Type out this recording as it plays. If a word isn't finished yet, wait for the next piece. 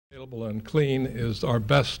available and clean is our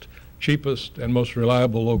best, cheapest, and most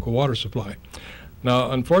reliable local water supply.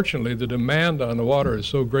 Now, unfortunately, the demand on the water is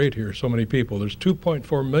so great here, so many people. There's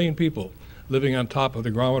 2.4 million people living on top of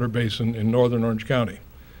the groundwater basin in northern Orange County.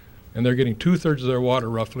 And they're getting 2/3 of their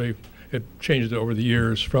water, roughly, it changed over the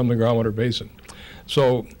years, from the groundwater basin.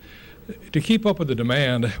 So to keep up with the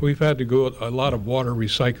demand, we've had to go a lot of water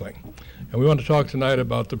recycling. And we want to talk tonight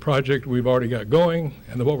about the project we've already got going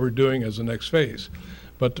and what we're doing as the next phase.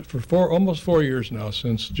 But for almost 4 years now,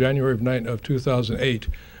 since January of 2008,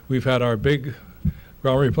 we've had our big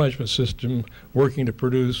ground replenishment system working to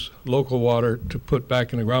produce local water to put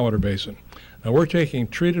back in the groundwater basin. Now we're taking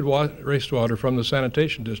treated wastewater from the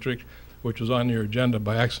Sanitation District, which was on your agenda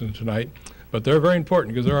by accident tonight, but they're very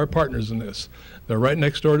important because they're our partners in this. They're right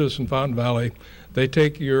next door to us in Fountain Valley. They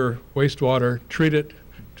take your wastewater, treat it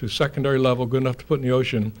to secondary level, good enough to put in the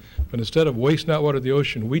ocean, but instead of wasting that water to the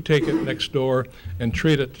ocean, we take it next door and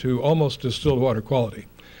treat it to almost distilled water quality.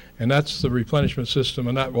 And that's the replenishment system,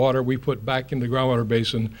 and that water we put back in the groundwater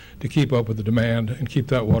basin to keep up with the demand and keep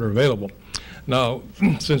that water available. Now,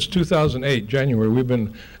 since 2008, January, we've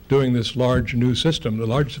been doing this large new system, the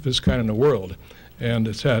largest of its kind in the world. And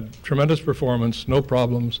it's had tremendous performance, no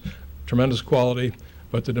problems, tremendous quality,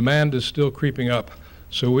 but the demand is still creeping up.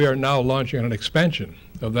 So we are now launching an expansion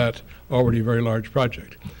of that already very large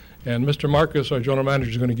project. And Mr. Marcus, our general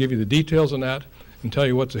manager, is going to give you the details on that and tell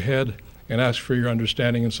you what's ahead and ask for your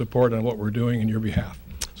understanding and support on what we're doing in your behalf.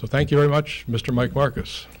 So thank you very much, Mr. Mike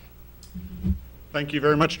Marcus. Thank you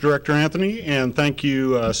very much, Director Anthony, and thank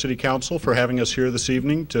you, City Council, for having us here this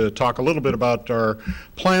evening to talk a little bit about our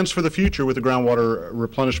plans for the future with the Groundwater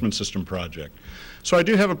Replenishment System project. So I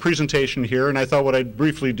do have a presentation here, and I thought what I'd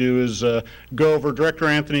briefly do is go over. Director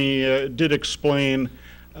Anthony did explain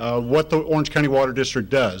what the Orange County Water District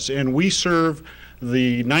does, and we serve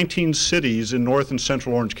the 19 cities in North and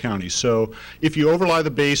Central Orange County. So if you overlie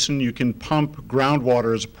the basin, you can pump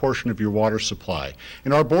groundwater as a portion of your water supply.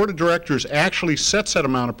 And our board of directors actually sets that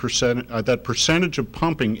amount of that percentage of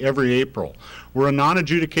pumping every April. We're a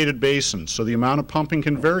non-adjudicated basin, so the amount of pumping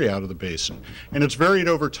can vary out of the basin. And it's varied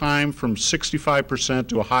over time from 65%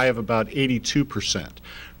 to a high of about 82%.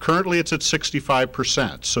 Currently, it's at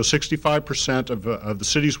 65%. So 65% of the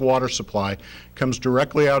city's water supply comes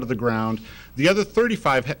directly out of the ground. The other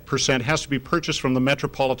 35% has to be purchased from the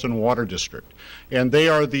Metropolitan Water District, and they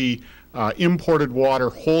are the imported water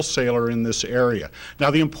wholesaler in this area.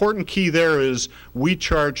 Now, the important key there is we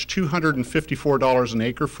charge $254 an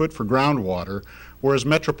acre foot for groundwater, whereas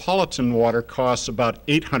Metropolitan Water costs about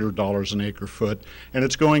 $800 an acre foot, and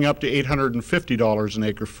it's going up to $850 an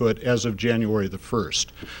acre foot as of January the 1st.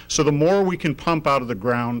 So the more we can pump out of the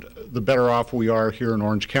ground, the better off we are here in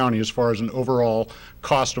Orange County as far as an overall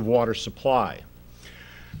cost of water supply.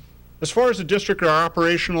 As far as the district or our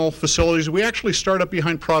operational facilities, we actually start up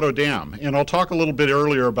behind Prado Dam, and I'll talk a little bit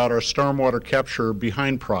earlier about our stormwater capture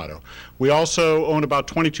behind Prado. We also own about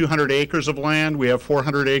 2,200 acres of land. We have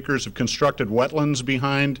 400 acres of constructed wetlands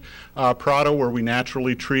behind Prado, where we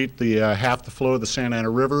naturally treat the half the flow of the Santa Ana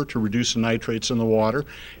River to reduce the nitrates in the water.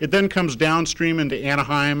 It then comes downstream into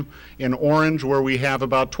Anaheim and Orange, where we have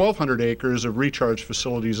about 1,200 acres of recharge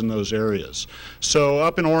facilities in those areas. So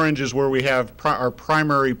up in Orange is where we have our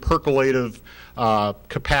primary percolative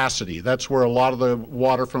capacity. That's where a lot of the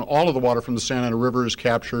water from, all of the water from the Santa Ana River is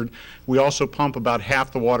captured. We also pump about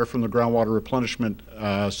half the water from the groundwater replenishment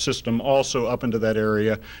system also up into that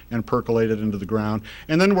area and percolate it into the ground.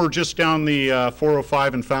 And then we're just down the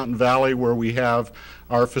 405 in Fountain Valley, where we have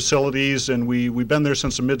our facilities, and we've been there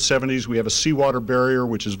since the mid-70s. We have a seawater barrier,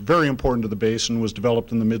 which is very important to the basin, was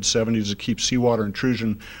developed in the mid-70s to keep seawater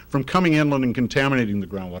intrusion from coming inland and contaminating the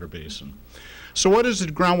groundwater basin. So what is the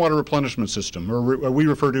groundwater replenishment system, or we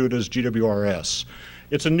refer to it as GWRS?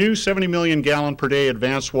 It's a new 70 million gallon per day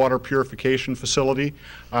advanced water purification facility.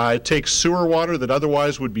 It takes sewer water that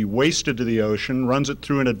otherwise would be wasted to the ocean, runs it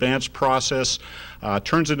through an advanced process,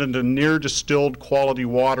 turns it into near distilled quality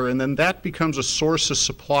water, and then that becomes a source of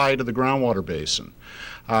supply to the groundwater basin.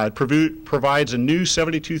 It provides a new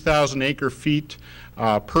 72,000 acre feet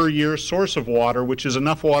per year source of water, which is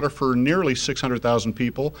enough water for nearly 600,000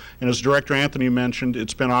 people. And as Director Anthony mentioned,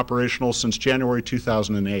 it's been operational since January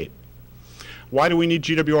 2008. Why do we need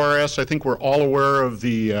GWRS? I think we're all aware of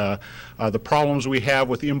the problems we have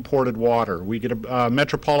with imported water. We get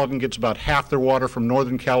Metropolitan gets about half their water from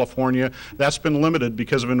Northern California. That's been limited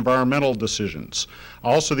because of environmental decisions.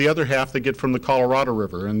 Also, the other half they get from the Colorado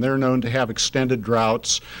River, and they're known to have extended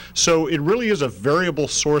droughts. So it really is a variable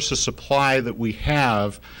source of supply that we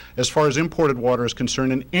have as far as imported water is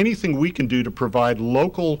concerned, and anything we can do to provide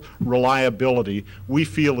local reliability we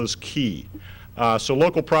feel is key. So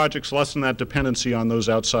local projects lessen that dependency on those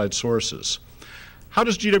outside sources. How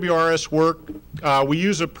does GWRS work? We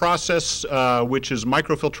use a process which is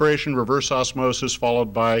microfiltration, reverse osmosis,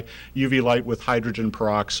 followed by UV light with hydrogen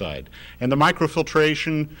peroxide. And the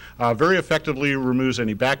microfiltration very effectively removes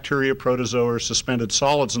any bacteria, protozoa, or suspended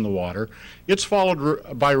solids in the water. It's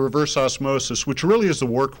followed by reverse osmosis, which really is the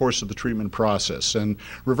workhorse of the treatment process. And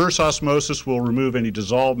reverse osmosis will remove any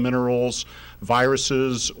dissolved minerals,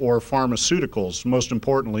 viruses, or pharmaceuticals, most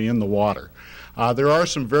importantly, in the water. There are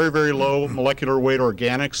some very, very low molecular weight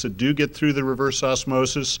organics that do get through the reverse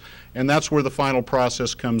osmosis, and that's where the final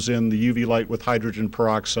process comes in, the UV light with hydrogen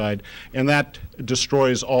peroxide, and that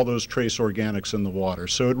destroys all those trace organics in the water.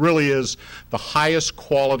 So it really is the highest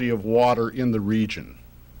quality of water in the region.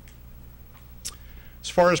 As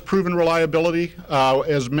far as proven reliability,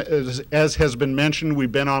 as has been mentioned,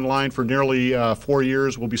 we've been online for nearly 4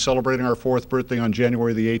 years. We'll be celebrating our 4th birthday on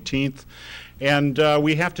January the 18th. And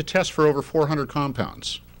we have to test for over 400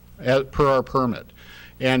 compounds per our permit.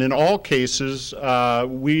 And in all cases,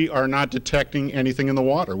 we are not detecting anything in the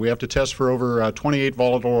water. We have to test for over 28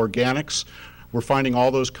 volatile organics. We're finding all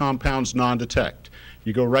those compounds non-detect.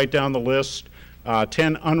 You go right down the list.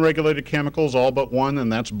 10 unregulated chemicals, all but one,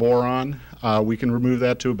 and that's boron. We can remove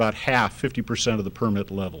that to about half, 50% of the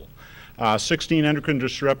permit level. 16 endocrine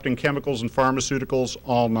disrupting chemicals and pharmaceuticals,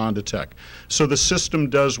 all non-detect. So the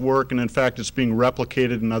system does work, and in fact it's being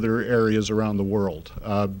replicated in other areas around the world,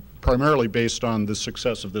 primarily based on the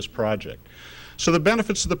success of this project. So the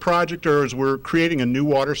benefits of the project are as we're creating a new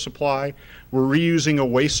water supply, we're reusing a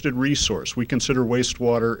wasted resource. We consider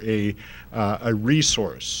wastewater a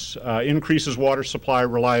resource. Increases water supply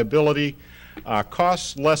reliability,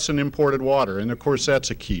 costs less than imported water, and of course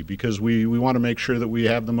that's a key because we want to make sure that we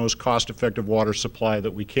have the most cost-effective water supply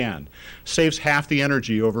that we can. Saves half the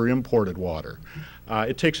energy over imported water.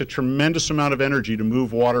 It takes a tremendous amount of energy to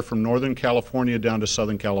move water from Northern California down to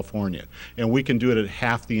Southern California, and we can do it at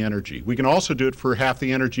half the energy. We can also do it for half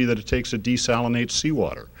the energy that it takes to desalinate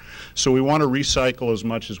seawater. So we want to recycle as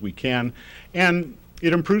much as we can, and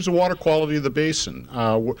it improves the water quality of the basin.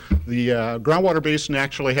 The groundwater basin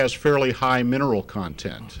actually has fairly high mineral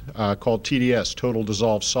content called TDS, total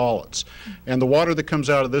dissolved solids. And the water that comes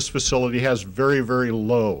out of this facility has very, very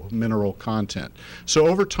low mineral content. So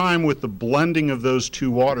over time, with the blending of those two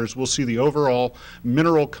waters, we'll see the overall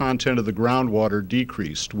mineral content of the groundwater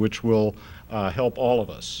decreased, which will help all of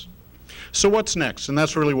us. So what's next? And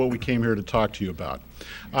that's really what we came here to talk to you about.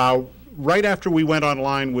 Right after we went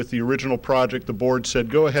online with the original project, the board said,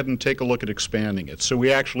 go ahead and take a look at expanding it. So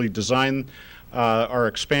we actually designed our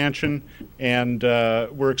expansion, and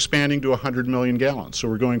we're expanding to 100 million gallons. So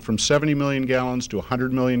we're going from 70 million gallons to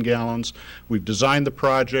 100 million gallons. We've designed the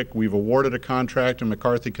project. We've awarded a contract to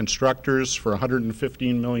McCarthy Constructors for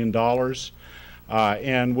 $115 million.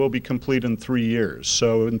 And will be complete in 3 years.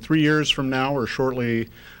 So in 3 years from now, or shortly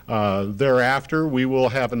thereafter, we will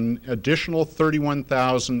have an additional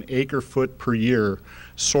 31,000 acre-foot per year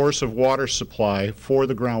source of water supply for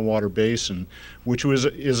the groundwater basin, which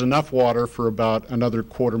is enough water for about another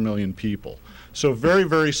 250,000 people. So very,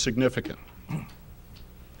 very significant.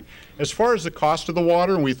 As far as the cost of the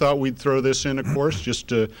water, and we thought we'd throw this in, of course, just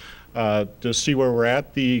to see where we're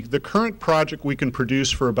at. The current project we can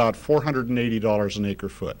produce for about $480 an acre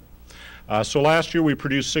foot. So last year we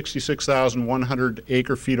produced 66,100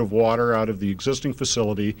 acre feet of water out of the existing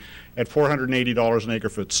facility at $480 an acre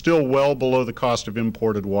foot, still well below the cost of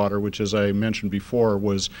imported water, which, as I mentioned before,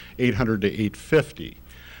 was $800 to $850.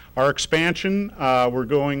 Our expansion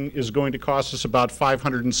is going to cost us about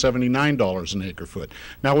 $579 an acre foot.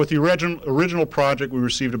 Now, with the original project, we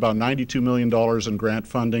received about $92 million in grant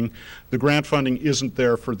funding. The grant funding isn't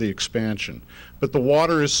there for the expansion. But the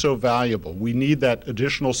water is so valuable. We need that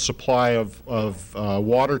additional supply of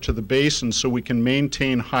water to the basin so we can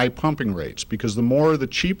maintain high pumping rates, because the more the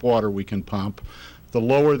cheap water we can pump, the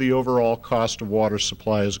lower the overall cost of water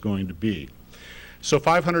supply is going to be. So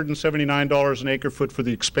 $579 an acre foot for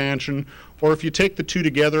the expansion, or if you take the two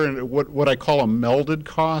together and what I call a melded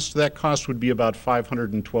cost, that cost would be about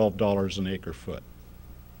 $512 an acre foot.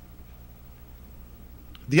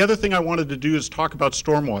 The other thing I wanted to do is talk about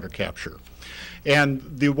stormwater capture. And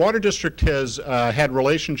the Water District has had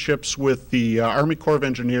relationships with the Army Corps of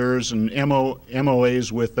Engineers and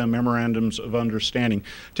MOAs with them, Memorandums of Understanding,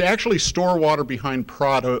 to actually store water behind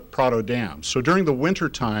Prado Dam. So during the winter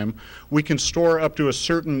time, we can store up to a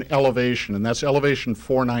certain elevation, and that's elevation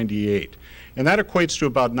 498. And that equates to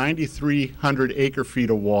about 9,300 acre feet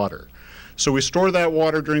of water. So we store that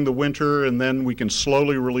water during the winter, and then we can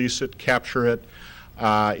slowly release it, capture it.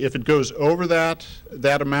 If it goes over that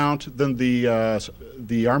amount, then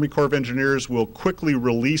the Army Corps of Engineers will quickly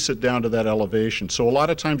release it down to that elevation. So a lot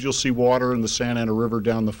of times you'll see water in the Santa Ana River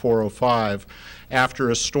down the 405 after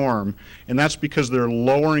a storm, and that's because they're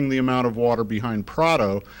lowering the amount of water behind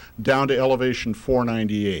Prado down to elevation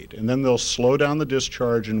 498. And then they'll slow down the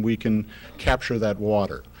discharge and we can capture that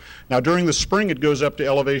water. Now, during the spring, it goes up to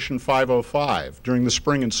elevation 505 during the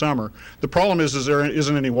spring and summer. The problem is there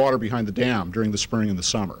isn't any water behind the dam during the spring and the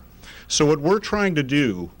summer. So what we're trying to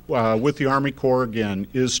do with the Army Corps, again,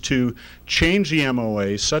 is to change the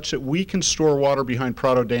MOA such that we can store water behind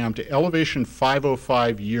Prado Dam to elevation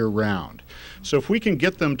 505 year-round. So if we can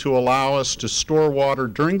get them to allow us to store water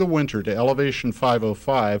during the winter to elevation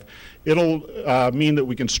 505, it'll mean that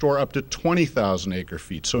we can store up to 20,000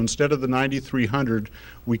 acre-feet. So instead of the 9,300,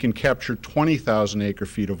 we can capture 20,000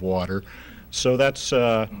 acre-feet of water. So that's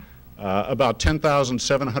about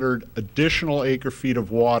 10,700 additional acre-feet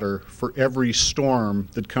of water for every storm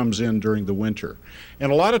that comes in during the winter.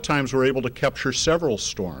 And a lot of times we're able to capture several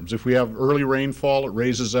storms. If we have early rainfall, it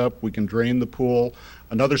raises up, we can drain the pool.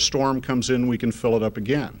 Another storm comes in, we can fill it up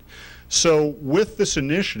again. So with this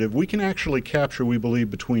initiative, we can actually capture, we believe,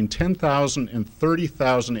 between 10,000 and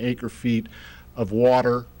 30,000 acre-feet of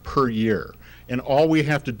water per year. And all we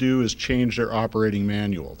have to do is change their operating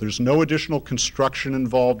manual. There's no additional construction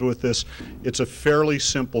involved with this. It's a fairly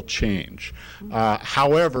simple change.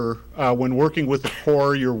 However, when working with the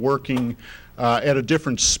Corps, you're working at a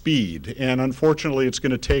different speed. And unfortunately, it's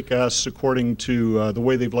going to take us, according to the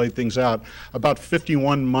way they've laid things out, about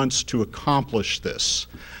 51 months to accomplish this.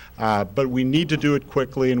 But we need to do it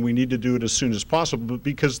quickly, and we need to do it as soon as possible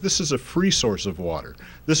because this is a free source of water.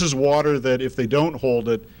 This is water that if they don't hold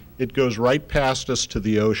it, it goes right past us to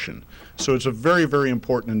the ocean. So it's a very, very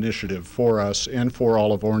important initiative for us and for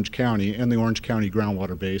all of Orange County and the Orange County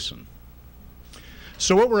groundwater basin.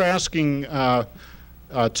 So what we're asking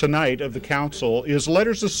tonight of the council is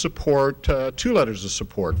letters of support, 2 letters of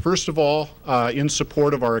support. First of all, in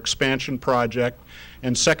support of our expansion project,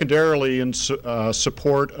 and secondarily in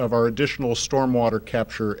support of our additional stormwater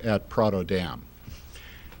capture at Prado Dam.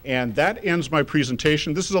 And that ends my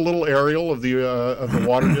presentation. This is a little aerial of the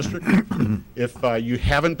water district. If you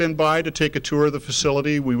haven't been by to take a tour of the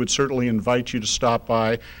facility, we would certainly invite you to stop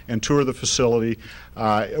by and tour the facility.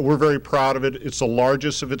 We're very proud of it. It's the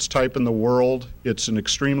largest of its type in the world. It's an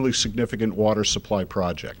extremely significant water supply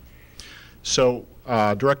project. So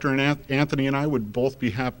Director Anthony and I would both be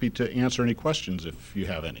happy to answer any questions if you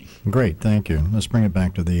have any. Great, thank you. Let's bring it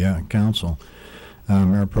back to the council.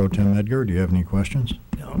 Mayor Pro Tem Edgar, do you have any questions?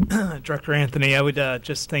 No. Director Anthony, I would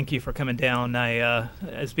just thank you for coming down.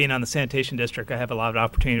 As being on the Sanitation District, I have a lot of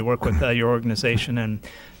opportunity to work with your organization, and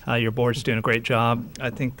your board's doing a great job. I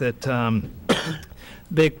think that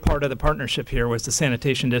big part of the partnership here was the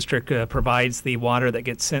Sanitation District provides the water that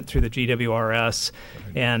gets sent through the GWRS,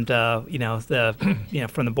 and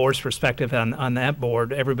from the board's perspective on that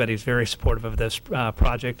board, everybody's very supportive of this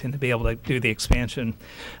project and to be able to do the expansion.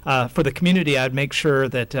 For the community, I'd make sure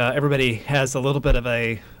that everybody has a little bit of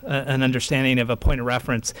an understanding of a point of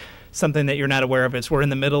reference. Something that you're not aware of is we're in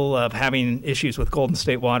the middle of having issues with Golden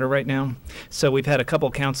State Water right now. So we've had a couple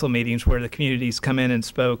council meetings where the communities come in and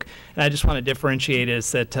spoke. And I just want to differentiate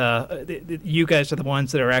is that you guys are the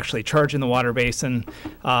ones that are actually charging the water basin,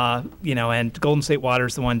 and Golden State Water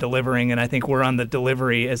is the one delivering. And I think we're on the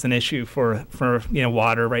delivery as an issue for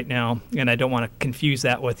water right now. And I don't want to confuse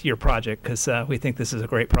that with your project because we think this is a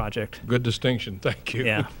great project. Good distinction. Thank you.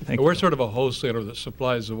 Yeah, thank We're you. sort of a wholesaler that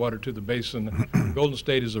supplies the water to the basin. Golden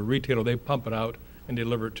State is a retailer. They pump it out and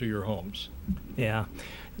deliver it to your homes. Yeah.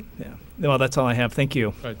 Well, that's all I have. Thank you.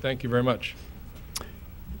 All right, thank you very much.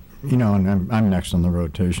 You know, and I'm next on the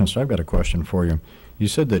rotation, so I've got a question for you. You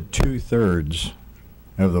said that 2/3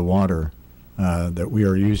 of the water that we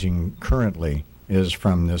are using currently is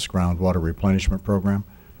from this groundwater replenishment program?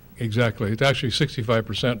 Exactly. It's actually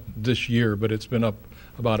 65% this year, but it's been up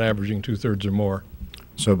about averaging 2/3 or more.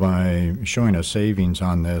 So by showing a savings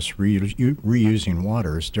on this, reusing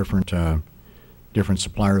waters, different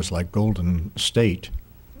suppliers like Golden State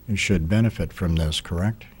should benefit from this,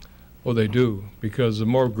 correct? Well, they do, because the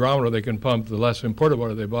more groundwater they can pump, the less imported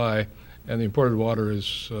water they buy, and the imported water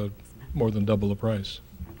is more than double the price.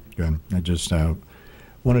 Good. I just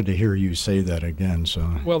wanted to hear you say that again.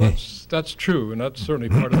 So. Well, that's true, and that's certainly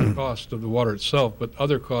part of the cost of the water itself, but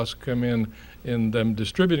other costs come in them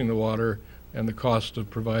distributing the water and the cost of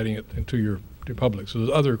providing it to your public. So there's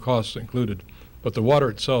other costs included. But the water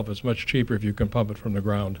itself is much cheaper if you can pump it from the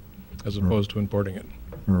ground as opposed to importing it.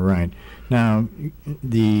 Right. Now,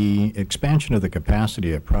 the expansion of the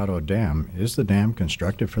capacity at Prado Dam, is the dam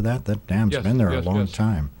constructed for that? That dam's been there a long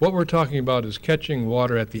time. What we're talking about is catching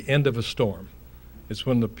water at the end of a storm. It's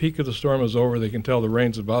when the peak of the storm is over, they can tell the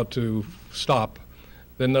rain's about to stop.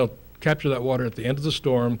 Then they'll capture that water at the end of the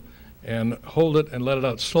storm and hold it and let it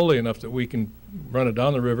out slowly enough that we can run it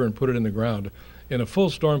down the river and put it in the ground. In a full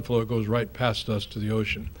storm flow, it goes right past us to the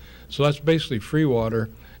ocean. So that's basically free water,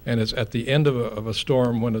 and it's at the end of a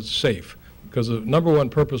storm when it's safe. Because the number one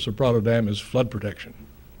purpose of Prado Dam is flood protection.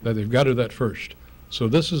 That they've got to do that first. So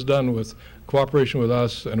this is done with cooperation with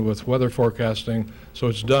us and with weather forecasting, so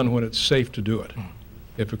it's done when it's safe to do it.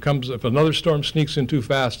 If another storm sneaks in too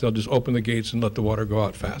fast, they'll just open the gates and let the water go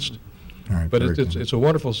out fast. All right, but it's a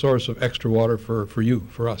wonderful source of extra water for you,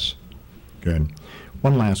 for us. Good.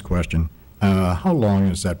 One last question. How long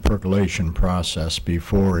is that percolation process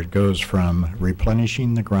before it goes from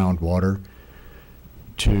replenishing the groundwater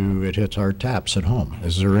to it hits our taps at home?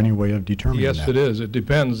 Is there any way of determining that? Yes, it is. It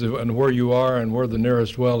depends on where you are and where the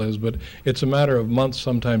nearest well is, but it's a matter of months,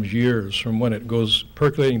 sometimes years, from when it goes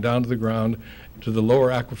percolating down to the ground to the lower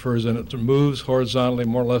aquifers, and it moves horizontally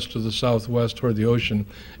more or less to the southwest toward the ocean,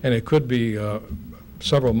 and it could be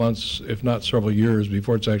several months, if not several years,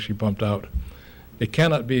 before it's actually pumped out. It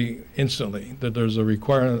cannot be instantly, that there's a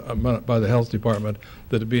requirement by the health department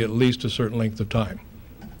that it be at least a certain length of time.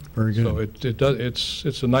 Very good. So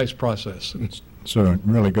it's a nice process. So it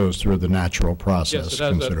really goes through the natural process yes, it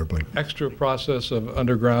has considerably. That extra process of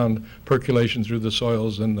underground percolation through the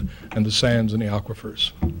soils and the sands and the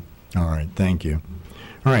aquifers. All right, thank you.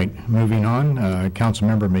 All right, moving on,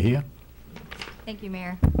 Councilmember Mejia. Thank you,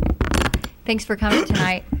 Mayor. Thanks for coming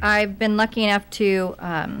tonight. I've been lucky enough to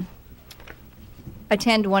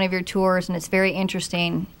attend one of your tours, and it's very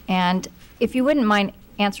interesting. And if you wouldn't mind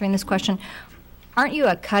answering this question, aren't you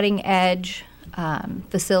a cutting-edge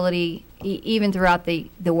facility even throughout the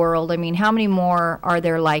world? I mean, how many more are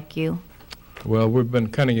there like you? Well, we've been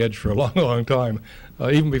cutting edge for a long, long time.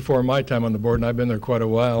 Even before my time on the board, and I've been there quite a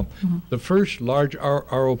while. Mm-hmm. The first large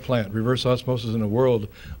RO plant, reverse osmosis in the world,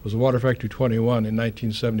 was Water Factory 21 in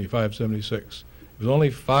 1975-76. It was only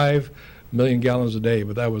 5 million gallons a day,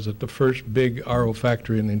 but that was the first big RO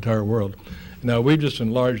factory in the entire world. Now, we've just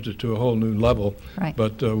enlarged it to a whole new level, right.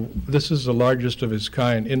 But this is the largest of its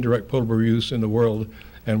kind indirect potable use in the world,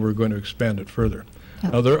 and we're going to expand it further.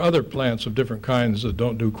 Now, there are other plants of different kinds that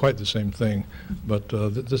don't do quite the same thing, but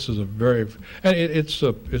this is a very, and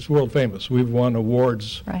it's world famous. We've won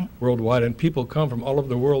awards right. worldwide, and people come from all over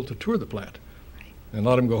the world to tour the plant. And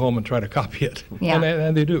let them go home and try to copy it. Yeah.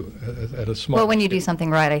 And they do at a small Well, when you scale. do something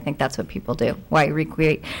right, I think that's what people do. Why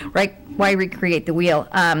recreate the wheel?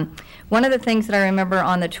 One of the things that I remember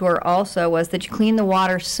on the tour also was that you clean the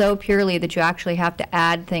water so purely that you actually have to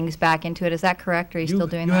add things back into it. Is that correct, or are you still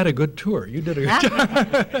doing that? You had a good tour. You did a good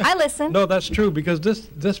job. I listened. No, that's true, because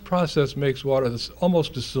this process makes water that's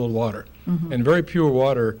almost distilled water. Mm-hmm. And very pure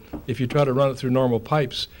water, if you try to run it through normal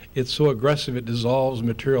pipes, it's so aggressive it dissolves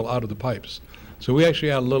material out of the pipes. So we actually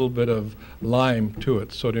add a little bit of lime to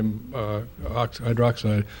it, sodium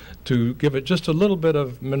hydroxide, to give it just a little bit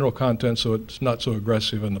of mineral content so it's not so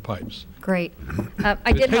aggressive in the pipes. Great.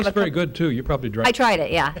 It tastes very good, too. You probably drank it. I tried it,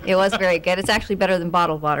 yeah. It was very good. It's actually better than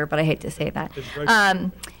bottled water, but I hate to say that. It's very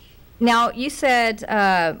good. Now, you said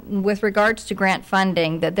with regards to grant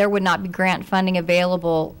funding that there would not be grant funding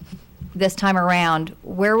available this time around.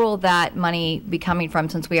 Where will that money be coming from,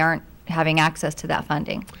 since we aren't having access to that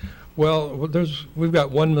funding? Well, we've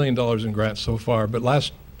got $1 million in grants so far, but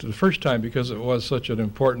the first time, because it was such an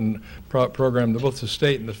important program, both the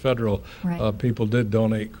state and the federal right. People did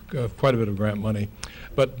donate quite a bit of grant money.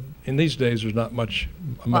 But in these days, there's not much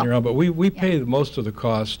money around. But we pay most of the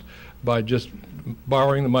cost by just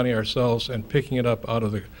borrowing the money ourselves and picking it up out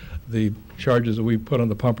of the charges that we put on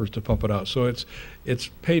the pumpers to pump it out. So it's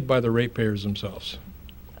paid by the ratepayers themselves.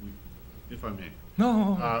 If I may.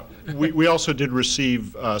 No. We also did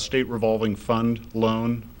receive a state revolving fund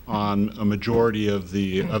loan on a majority of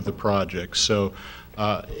the projects. So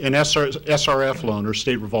an SRF loan, or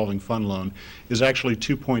state revolving fund loan, is actually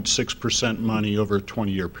 2.6% money over a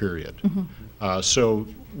 20-year period. Mm-hmm. So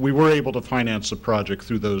we were able to finance the project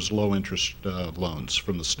through those low interest loans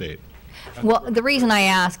from the state. Well, the reason I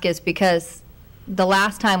ask is because the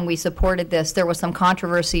last time we supported this, there was some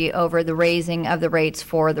controversy over the raising of the rates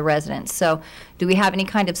for the residents. So do we have any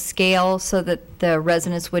kind of scale so that the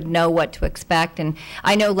residents would know what to expect? And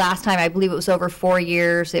I know last time, I believe it was over 4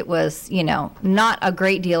 years. It was, not a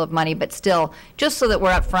great deal of money, but still, just so that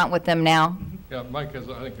we're up front with them now. Yeah, Mike has,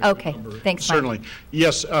 I think, okay, thanks, Mike. Certainly.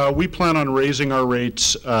 Yes, we plan on raising our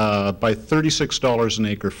rates by $36 an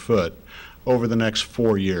acre foot. over the next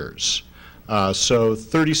 4 years. So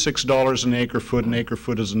 $36 an acre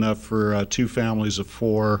foot is enough for 2 families of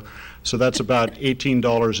 4. So that's about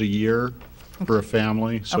 $18 a year for a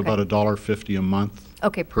family, so Okay. about $1.50 a month.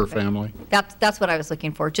 Okay, per perfect. family. That's what I was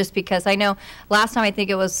looking for, just because I know last time I think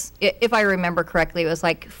it was, if I remember correctly, it was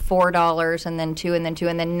like $4 and then 2 and then 2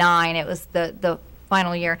 and then 9. It was the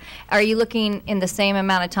final year. Are you looking in the same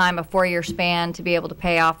amount of time, a 4-year span, to be able to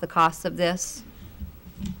pay off the costs of this?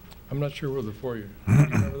 I'm not sure where the 4-year. Do you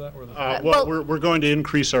remember that? Well, well- we're going to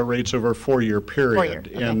increase our rates over a 4-year period,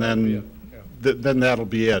 okay. and then that'll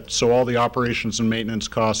be it. So all the operations and maintenance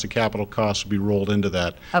costs, the capital costs will be rolled into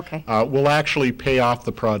that. Okay. We'll actually pay off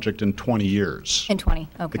the project in 20 years. In 20,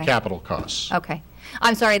 okay. The capital costs. Okay.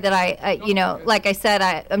 I'm sorry that I you know, like I said,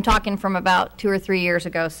 I'm talking from about 2 or 3 years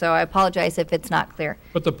ago, so I apologize if it's not clear.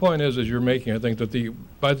 But the point is you're making, I think, that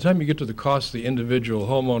by the time you get to the cost of the individual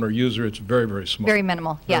homeowner user, it's very, very small. Very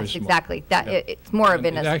minimal. Very Yes, small. exactly. That Yeah. it's more of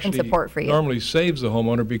And in it actually support for you. normally saves the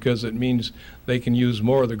homeowner because it means they can use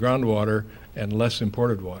more of the groundwater and less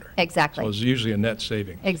imported water. Exactly. So it's usually a net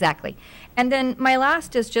saving. Exactly. And then my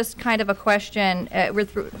last is just kind of a question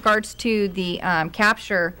with regards to the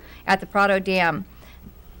capture at the Prado Dam.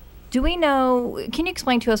 Do we know, can you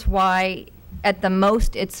explain to us why at the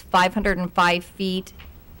most it's 505 feet?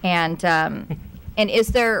 And is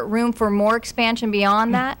there room for more expansion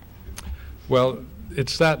beyond that? Well,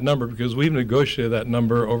 it's that number because we've negotiated that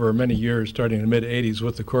number over many years, starting in the mid-'80s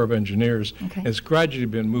with the Corps of Engineers. Okay. It's gradually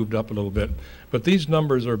been moved up a little bit. But these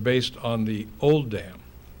numbers are based on the old dam.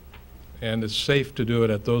 And it's safe to do it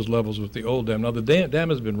at those levels with the old dam. Now, the dam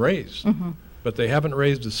has been raised, but they haven't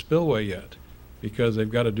raised the spillway yet because they've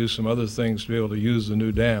got to do some other things to be able to use the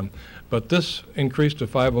new dam. But this increase to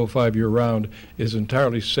 505 year-round is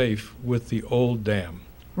entirely safe with the old dam.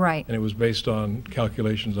 Right. And it was based on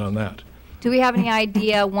calculations on that. Do we have any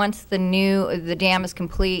idea once the dam is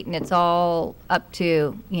complete and it's all up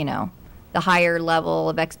to, you know, the higher level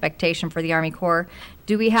of expectation for the Army Corps,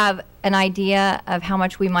 do we have an idea of how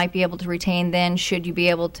much we might be able to retain then, should you be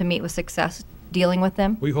able to meet with success dealing with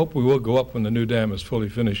them? We hope we will go up when the new dam is fully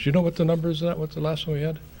finished. You know what the number is? What's the last one we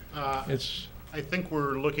had? It's I think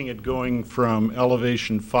we're looking at going from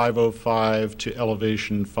elevation 505 to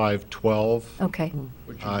elevation 512. Okay.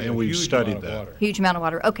 which is And a we've huge studied amount of that. water. Huge amount of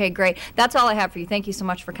water. Okay, great. That's all I have for you. Thank you so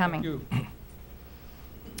much for coming. Thank you.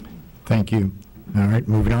 Thank you. All right,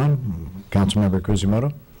 moving on. Councilmember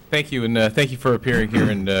Kuzimoto. Thank you, and thank you for appearing here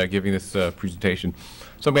and giving this presentation.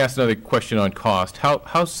 So I'm going to ask another question on cost.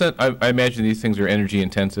 I imagine these things are energy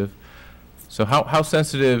intensive. So how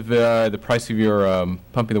sensitive the price of your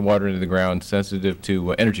pumping the water into the ground sensitive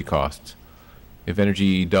to energy costs? If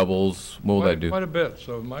energy doubles, what will that do? Quite a bit.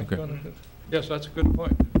 So Mike, Okay. yes, that's a good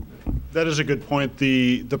point. That is a good point.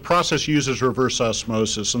 The process uses reverse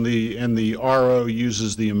osmosis, and the RO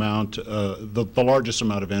uses the amount, the largest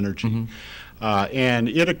amount of energy, and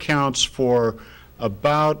it accounts for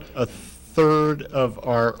about a third of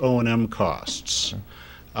our O&M costs.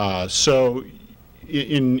 So,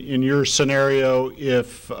 in your scenario,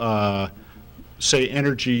 if say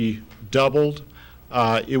energy doubled,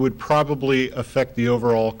 it would probably affect the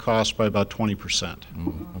overall cost by about 20%.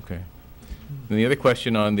 Okay. And the other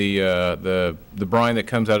question on the brine that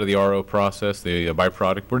comes out of the RO process, the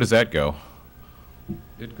byproduct, where does that go?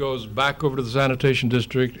 It goes back over to the sanitation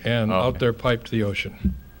district and Oh, out okay. there piped to the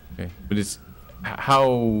ocean. Okay. But it's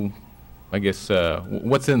how, I guess,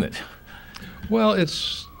 what's in it? Well,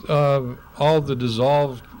 it's all the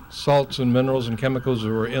dissolved salts and minerals and chemicals that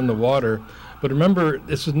were in the water. But remember,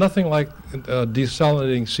 this is nothing like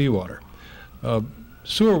desalinating seawater.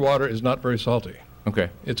 Sewer water is not very salty. Okay.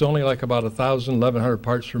 It's only like about 1,000, 1,100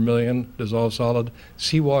 parts per million dissolved solid.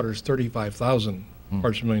 Seawater is 35,000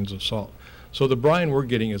 parts per million of salt. So the brine we're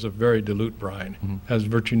getting is a very dilute brine. Has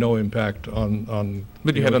virtually no impact on.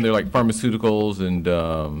 But you the have on ocean. there like pharmaceuticals and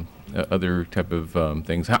other type of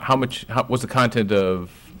things. What's the content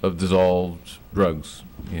of dissolved drugs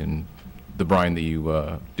in the brine that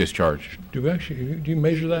you discharge? Do you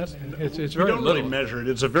measure that? It's We very don't little. really measure it.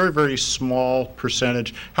 It's a very, very small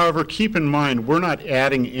percentage. However, keep in mind, we're not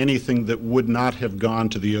adding anything that would not have gone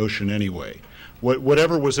to the ocean anyway.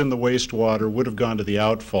 Whatever was in the wastewater would have gone to the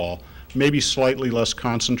outfall, maybe slightly less Right, a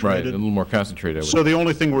concentrated. little more concentrated. So the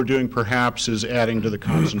only thing we're doing perhaps is adding to the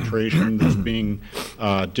concentration that's being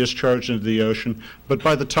discharged into the ocean. But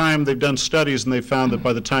by the time they've done studies and they found that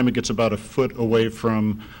by the time it gets about a foot away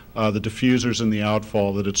from the diffusers in the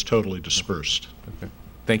outfall, that it's totally dispersed. Okay.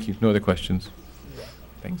 Thank you. No other questions.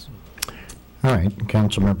 Thanks. All right,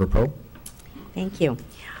 Councilmember Poe. Thank you.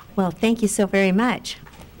 Well, thank you so very much.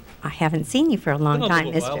 I haven't seen you for a long time,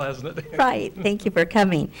 Been a little while, hasn't it? Right. Thank you for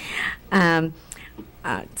coming.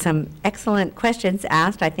 Some excellent questions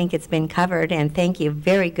asked. I think it's been covered, and thank you.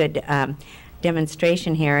 Very good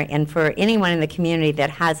demonstration here. And for anyone in the community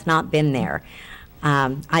that has not been there,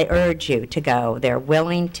 I urge you to go. They're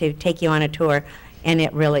willing to take you on a tour, and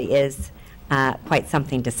it really is quite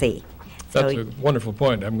something to see. That's a wonderful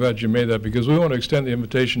point. I'm glad you made that, because we want to extend the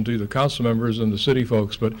invitation to the council members and the city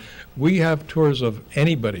folks, but we have tours of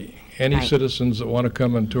anybody, any Right. citizens that want to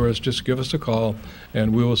come and tour us. Just give us a call,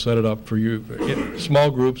 and we will set it up for you. Small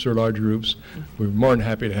groups or large groups, we're more than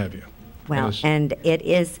happy to have you. Well, Yes. and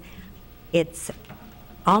it's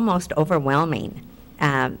almost overwhelming,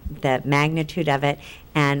 the magnitude of it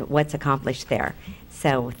and what's accomplished there.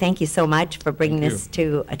 So thank you so much for bringing Thank this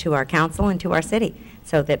to our council and to our city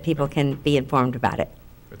so that people can be informed about it.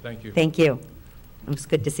 Thank you. Thank you. It was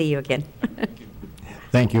good to see you again.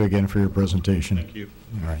 Thank you again for your presentation. Thank you.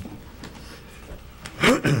 All right.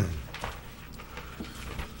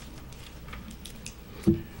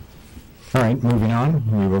 All right, moving on,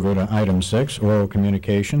 we will go to item 6, oral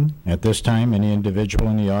communication. At this time, any individual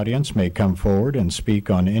in the audience may come forward and speak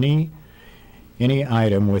on any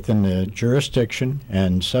item within the jurisdiction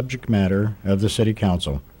and subject matter of the City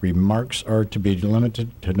Council. Remarks are to be limited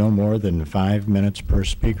to no more than 5 minutes per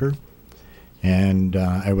speaker. And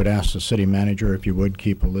I would ask the city manager if you would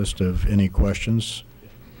keep a list of any questions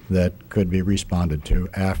that could be responded to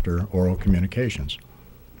after oral communications.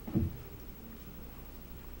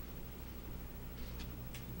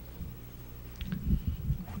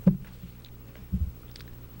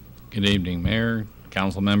 Good evening, Mayor,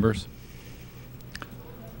 council members.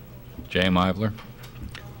 Jay Meivler.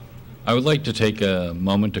 I would like to take a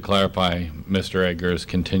moment to clarify Mr. Edgar's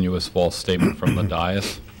continuous false statement from the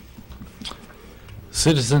dais.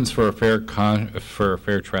 Citizens for a fair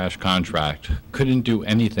trash contract couldn't do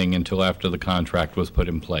anything until after the contract was put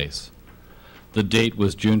in place. The date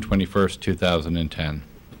was June 21st, 2010.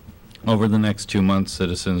 Over the next 2 months,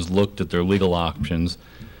 citizens looked at their legal options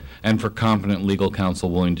and for competent legal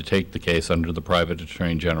counsel willing to take the case under the Private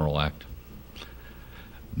Attorney General Act.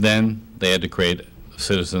 Then they had to create a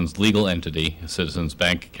citizen's legal entity, a citizen's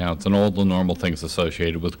bank accounts, and all the normal things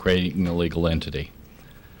associated with creating a legal entity.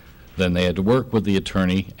 Then they had to work with the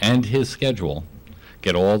attorney and his schedule,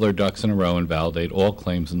 get all their ducks in a row and validate all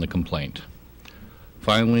claims in the complaint.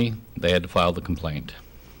 Finally, they had to file the complaint.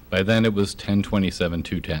 By then it was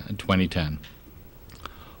 10/27/2010.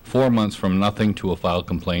 4 months from nothing to a filed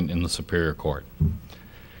complaint in the Superior Court.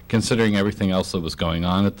 Considering everything else that was going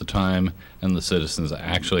on at the time and the citizens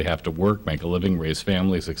actually have to work, make a living, raise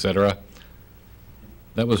families, etc.,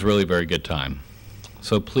 that was really a very good time.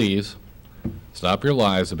 So please, stop your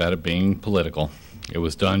lies about it being political. It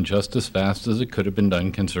was done just as fast as it could have been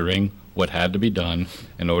done considering what had to be done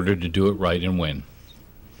in order to do it right and win.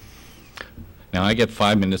 Now I get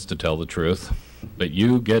 5 minutes to tell the truth, but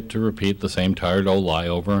you get to repeat the same tired old lie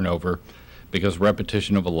over and over because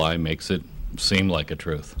repetition of a lie makes it seem like a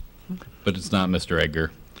truth. But it's not, Mr.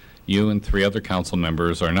 Edgar. You and 3 other council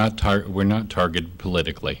members were not targeted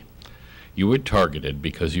politically. You were targeted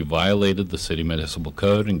because you violated the city municipal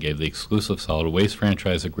code and gave the exclusive solid waste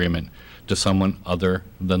franchise agreement to someone other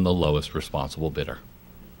than the lowest responsible bidder.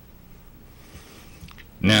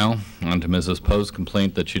 Now, on to Mrs. Poe's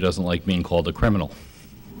complaint that she doesn't like being called a criminal.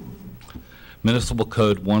 Municipal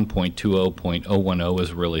Code 1.20.010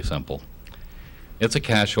 is really simple. It's a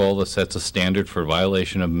catch-all that sets a standard for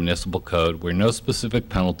violation of municipal code where no specific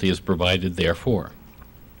penalty is provided therefore.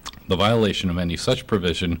 The violation of any such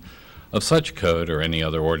provision of such code or any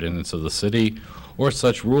other ordinance of the city or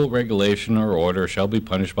such rule, regulation, or order shall be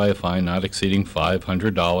punished by a fine not exceeding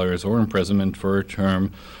 $500 or imprisonment for a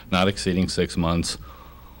term not exceeding 6 months,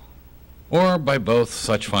 or by both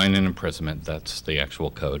such fine and imprisonment. That's the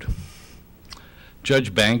actual code.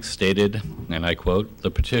 Judge Banks stated, and I quote,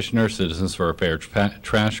 "The petitioner, Citizens for a Fair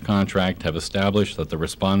Trash Contract, have established that the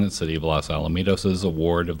respondent, City of Los Alamitos'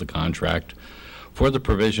 award of the contract for the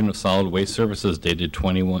provision of solid waste services dated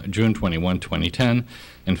June 21, 2010,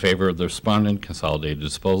 in favor of the respondent, Consolidated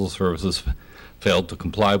Disposal Services, failed to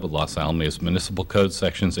comply with Los Alamitos Municipal Code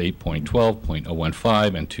Sections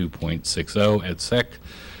 8.12.015 and 2.60 et sec.,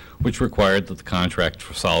 which required that the contract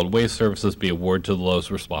for solid waste services be awarded to the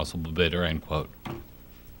lowest responsible bidder," end quote.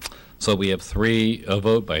 So we have a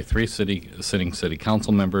vote by 3 sitting city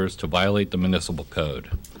council members to violate the municipal code.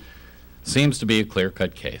 Seems to be a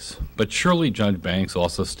clear-cut case. But surely Judge Banks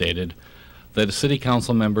also stated that a city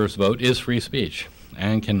council member's vote is free speech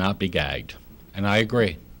and cannot be gagged. And I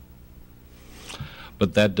agree.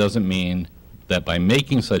 But that doesn't mean that by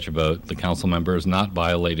making such a vote, the council member is not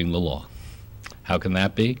violating the law. How can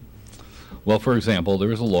that be? Well, for example,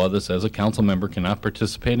 there is a law that says a council member cannot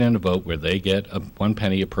participate in a vote where they get 1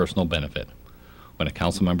 penny of personal benefit. When a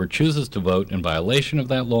council member chooses to vote in violation of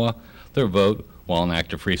that law, their vote, while an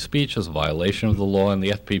act of free speech, is a violation of the law, and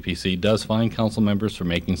the FPPC does fine council members for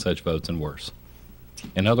making such votes and worse.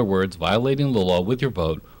 In other words, violating the law with your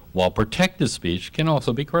vote while protected speech can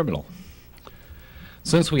also be criminal.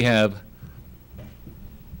 Since we have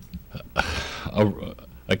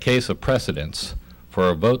a case of precedence for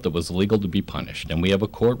a vote that was legal to be punished, and we have a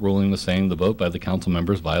court ruling saying the vote by the council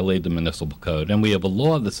members violated the municipal code, and we have a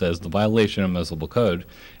law that says the violation of municipal code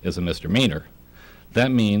is a misdemeanor, that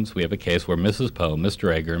means we have a case where Mrs. Poe,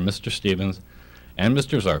 Mr. Egger, Mr. Stevens, and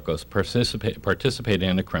Mr. Zarkos participate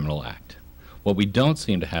in a criminal act. What we don't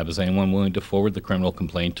seem to have is anyone willing to forward the criminal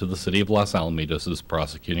complaint to the City of Los Alamitos'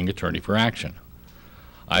 prosecuting attorney for action.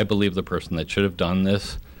 I believe the person that should have done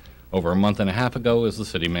this over a month and a half ago is the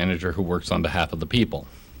city manager who works on behalf of the people.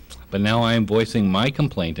 But now I am voicing my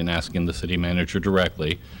complaint and asking the city manager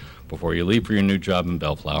directly, before you leave for your new job in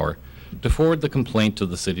Bellflower, to forward the complaint to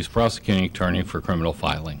the city's prosecuting attorney for criminal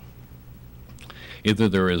filing. Either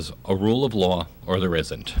there is a rule of law or there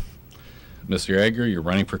isn't. Mr. Egger, you're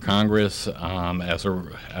running for Congress as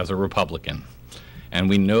a Republican. And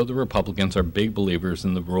we know the Republicans are big believers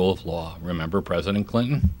in the rule of law. Remember President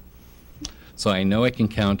Clinton? So I know I can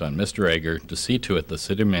count on Mr. Egger to see to it the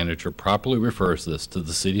city manager properly refers this to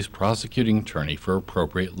the city's prosecuting attorney for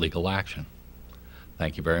appropriate legal action.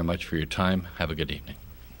 Thank you very much for your time. Have a good evening.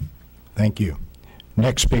 Thank you.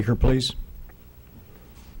 Next speaker, please.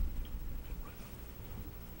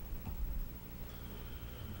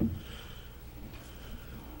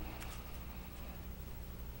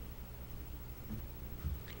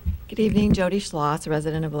 Good evening, Jody Schloss, a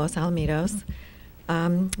resident of Los Alamitos. I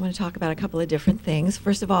want to talk about a couple of different things.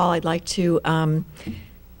 First of all, I'd like to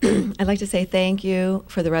say thank you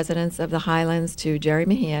for the residents of the Highlands to Jerry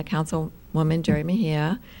Mejia, Councilwoman Jerry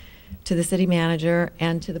Mejia, to the city manager,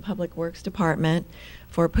 and to the Public Works Department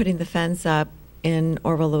for putting the fence up in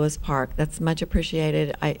Orville Lewis Park. That's much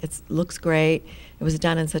appreciated. It looks great. It was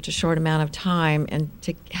done in such a short amount of time, and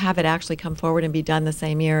to have it actually come forward and be done the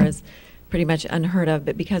same year is pretty much unheard of,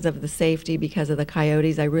 but because of the safety, because of the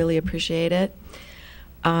coyotes, I really appreciate it.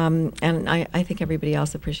 And I think everybody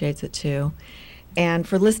else appreciates it too. And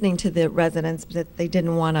for listening to the residents that they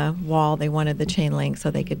didn't want a wall, they wanted the chain link so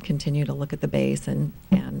they could continue to look at the base, and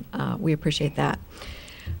we appreciate that.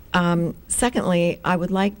 Secondly, I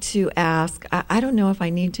would like to ask, I don't know if I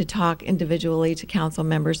need to talk individually to council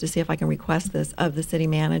members to see if I can request this of the city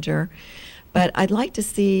manager, but I'd like to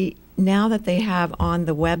see, now that they have on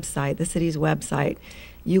the website, the city's website,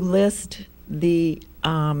 you list the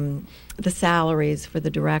salaries for the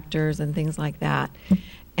directors and things like that.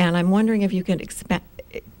 And I'm wondering if you could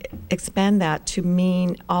expand that to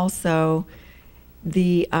mean also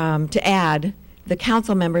the to add the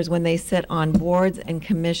council members when they sit on boards and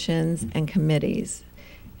commissions and committees.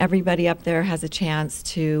 Everybody up there has a chance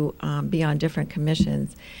to be on different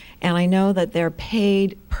commissions. And I know that they're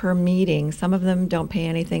paid per meeting. Some of them don't pay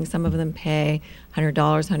anything. Some of them pay $100,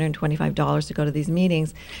 $125 to go to these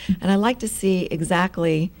meetings. And I'd like to see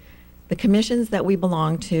exactly the commissions that we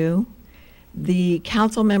belong to, the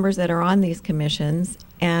council members that are on these commissions,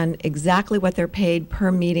 and exactly what they're paid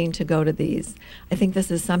per meeting to go to these. I think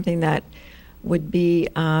this is something that would be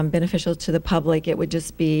beneficial to the public. It would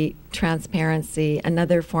just be transparency,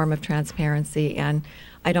 another form of transparency, and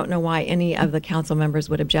I don't know why any of the council members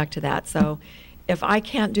would object to that. So if I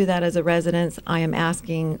can't do that as a resident, I am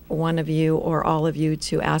asking one of you or all of you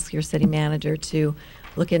to ask your city manager to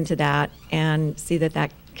look into that and see that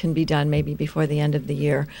that can be done maybe before the end of the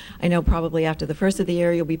year. I know probably after the first of the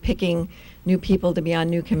year you'll be picking new people to be on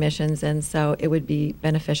new commissions, and so it would be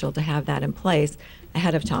beneficial to have that in place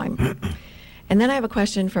ahead of time. And then I have a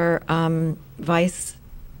question for Vice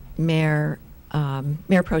Mayor,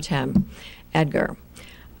 Mayor Pro Tem Edgar.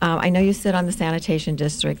 I know you sit on the Sanitation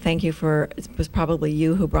District. Thank you for, it was probably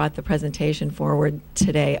you who brought the presentation forward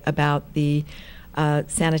today about the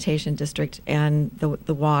Sanitation District and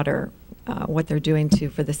the water, what they're doing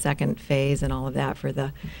for the second phase and all of that for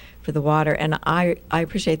the water. And I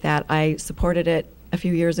appreciate that. I supported it a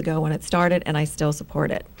few years ago when it started, and I still support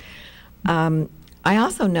it. I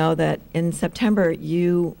also know that in September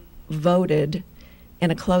you voted in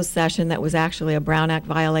a closed session that was actually a Brown Act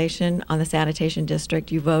violation on the Sanitation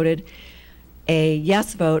District. You voted a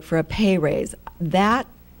yes vote for a pay raise. That,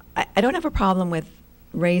 I don't have a problem with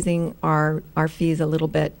raising our fees a little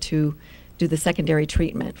bit to do the secondary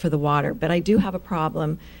treatment for the water, but I do have a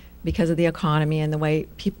problem because of the economy and the way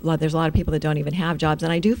people, there's a lot of people that don't even have jobs,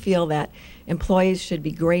 and I do feel that employees should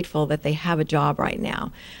be grateful that they have a job right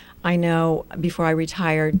now. I know before I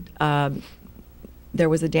retired, there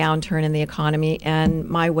was a downturn in the economy, and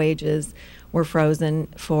my wages were frozen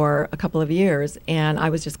for a couple of years, and I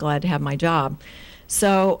was just glad to have my job.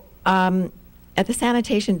 So at the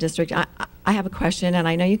Sanitation District, I have a question, and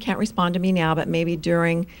I know you can't respond to me now, but maybe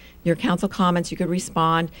during your council comments you could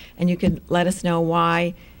respond, and you could let us know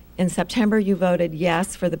why in September you voted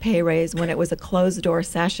yes for the pay raise when it was a closed-door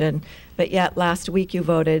session, but yet last week you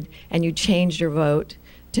voted and you changed your vote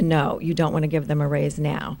to no, you don't want to give them a raise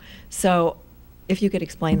now. So if you could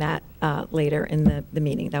explain that later in the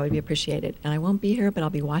meeting, that would be appreciated. And I won't be here, but I'll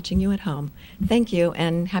be watching you at home. Thank you,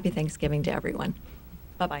 and happy Thanksgiving to everyone.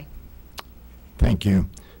 Bye-bye. Thank you.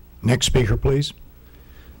 Next speaker, please.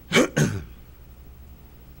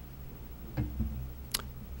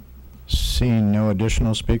 Seeing no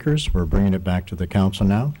additional speakers, we're bringing it back to the council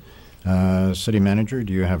now. City Manager,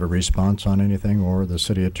 do you have a response on anything, or the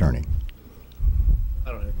City Attorney? I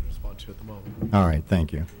don't have a response to at the moment. All right,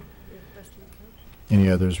 thank you. Any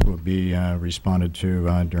others will be responded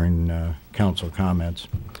to during council comments.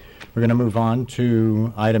 We're going to move on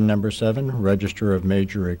to item number 7, Register of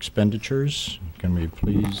Major Expenditures. Can we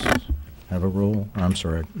please have a roll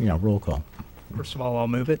call? First of all, I'll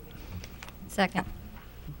move it. Second.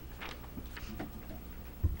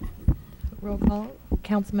 Roll call.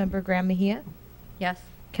 Councilmember Graham-Mejia. Yes.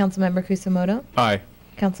 Councilmember Kusamoto. Aye.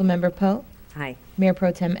 Councilmember Poe. Aye. Mayor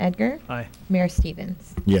Pro Tem Edgar. Aye. Mayor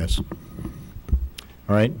Stevens. Yes.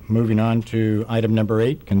 All right, moving on to item number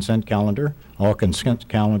 8, consent calendar. All consent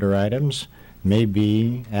calendar items may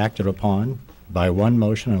be acted upon by one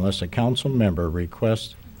motion unless a council member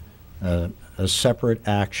requests a separate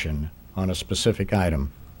action on a specific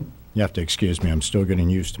item. You have to excuse me, I'm still getting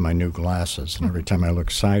used to my new glasses, and every time I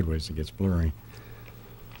look sideways it gets blurry.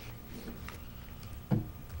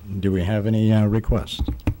 Do we have any requests?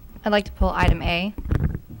 I'd like to pull item A.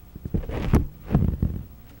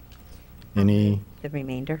 Any? The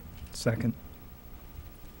remainder. Second.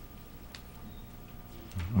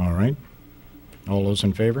 All right. All those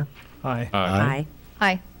in favor? Aye. Aye.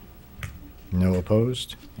 Aye. No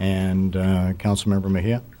opposed? And Councilmember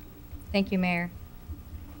Mejia? Thank you, Mayor.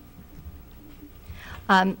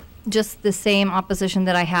 Just the same opposition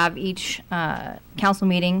that I have each council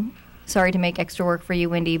meeting. Sorry to make extra work for you,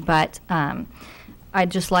 Wendy, but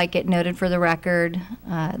I'd just like it noted for the record,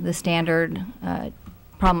 the standard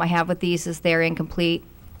problem I have with these is they're incomplete,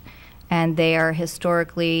 and they are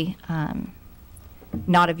historically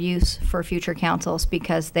not of use for future councils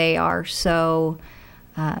because they are so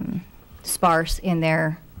sparse in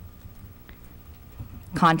their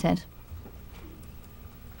content.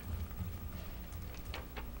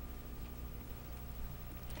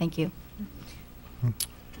 Thank you.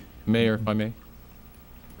 Mayor, if I may.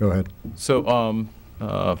 Go ahead. So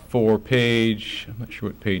for page, I'm not sure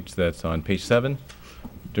what page that's on, page 7,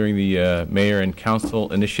 during the mayor and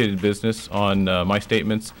council initiated business on my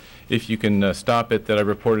statements, if you can stop it that I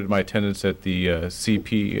reported my attendance at the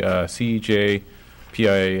CJPI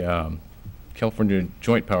California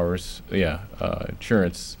Joint Powers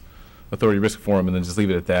Insurance Authority Risk Forum, and then just leave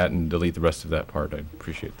it at that and delete the rest of that part. I'd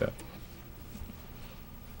appreciate that.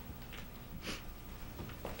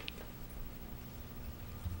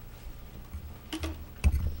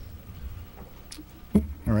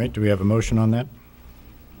 All right, do we have a motion on that?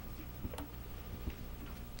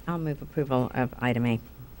 I'll move approval of item A.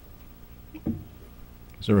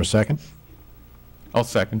 Is there a second? I'll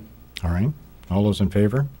second. All right. All those in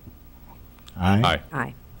favor? Aye. Aye.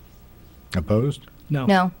 Aye. Opposed? No.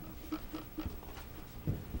 No.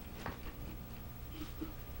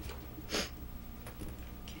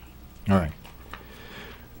 All right.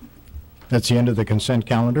 That's the end of the consent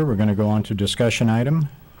calendar. We're going to go on to discussion item.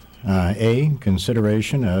 A,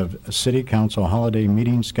 consideration of city council holiday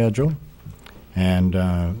meeting schedule.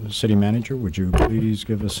 And City Manager, would you please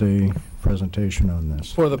give us a presentation on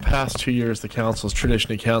this? For the past 2 years, the council's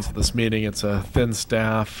traditionally canceled this meeting. It's a thin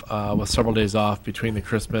staff with several days off between the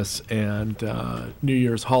Christmas and New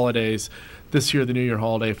Year's holidays. This year, the New Year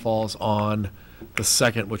holiday falls on the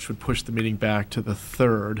 2nd, which would push the meeting back to the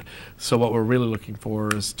 3rd. So what we're really looking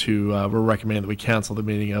for is to, we're recommending that we cancel the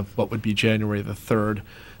meeting of what would be January the 3rd,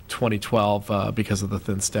 2012, because of the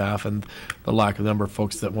thin staff and the lack of number of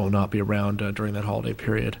folks that will not be around during that holiday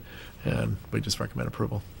period. And we just recommend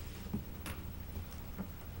approval.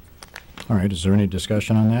 All right, is there any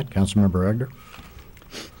discussion on that? Councilmember Egger?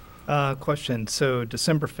 Question. So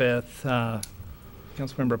December 5th,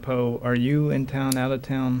 Councilmember Poe, are you in town, out of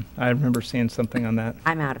town? I remember seeing something on that.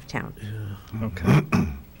 I'm out of town. Okay.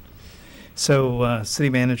 So, City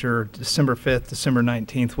Manager, December 5th, December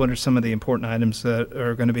 19th, what are some of the important items that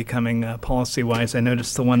are going to be coming policy-wise? I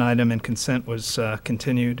noticed the one item in consent was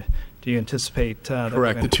continued. Do you anticipate that?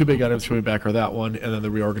 Correct. The two big items coming back are that one, and then the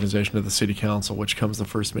reorganization of the City Council, which comes the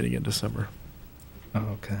first meeting in December.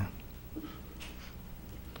 Oh, okay.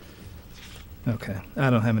 Okay. I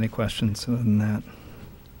don't have any questions other than that.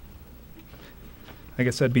 I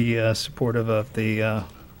guess I'd be supportive of the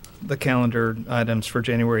calendar items for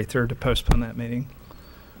January 3rd to postpone that meeting.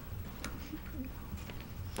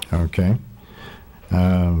 Okay.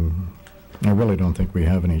 I really don't think we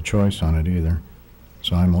have any choice on it either.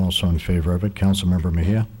 So I'm also in favor of it. Councilmember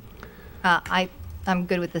Mejia? I'm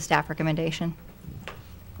good with the staff recommendation.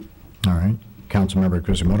 All right. Councilmember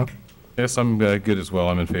Kuzimoto? Yes, I'm good as well.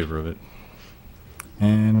 I'm in favor of it.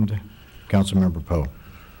 And Councilmember Poe?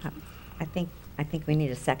 I think we need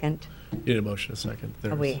a second. You need a motion, a second.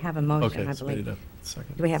 Oh, we have a motion, Okay, I so we believe. need a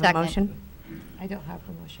second. Do we have Second. a motion? I don't have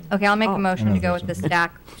a motion. Okay, I'll make Oh. a motion No, to go with the there's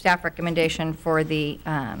staff recommendation for the,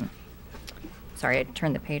 sorry, I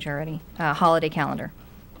turned the page already, holiday calendar.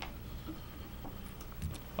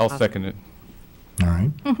 I'll second it. All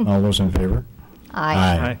right. All those in favor?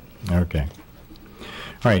 Aye. Okay.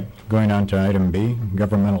 All right, going on to item B,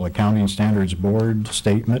 Governmental Accounting Standards Board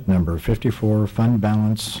Statement Number 54, Fund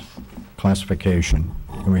Balance Classification.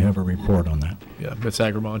 And we have a report on that. Yeah, Ms.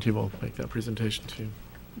 Agramonte will make that presentation too.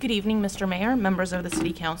 Good evening, Mr. Mayor, members of the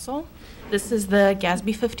City Council. This is the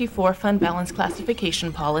GASB 54 Fund Balance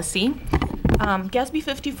Classification Policy. GASB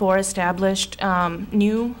 54 established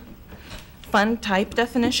new fund type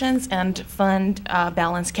definitions and fund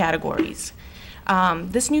balance categories.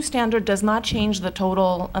 This new standard does not change the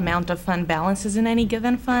total amount of fund balances in any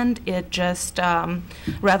given fund. It just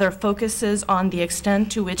rather focuses on the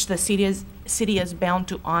extent to which the city is bound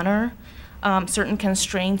to honor certain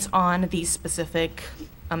constraints on these specific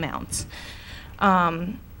amounts.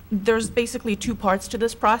 There's basically two parts to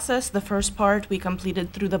this process. The first part we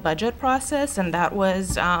completed through the budget process, and that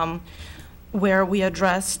was where we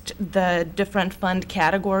addressed the different fund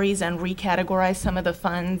categories and recategorized some of the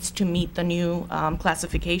funds to meet the new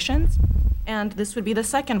classifications. And this would be the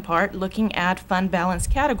second part, looking at fund balance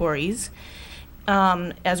categories,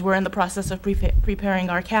 as we're in the process of preparing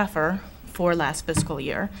our CAFR for last fiscal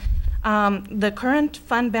year. The current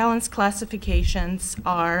fund balance classifications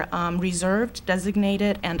are reserved,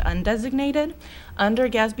 designated, and undesignated. Under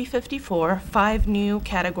GASB 54, 5 new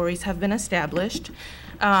categories have been established.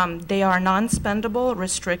 They are non-spendable,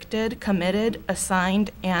 restricted, committed,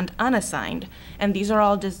 assigned, and unassigned. And these are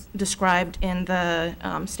all described in the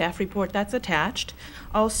staff report that's attached.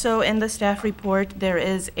 Also in the staff report, there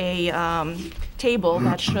is a table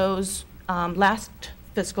that shows last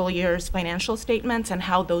fiscal year's financial statements and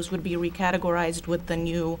how those would be recategorized with the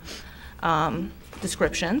new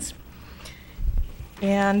descriptions.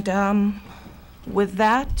 And with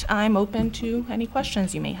that, I'm open to any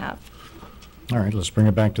questions you may have. All right, let's bring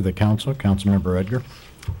it back to the council. Councilmember Edgar?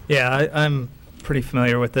 Yeah, I'm pretty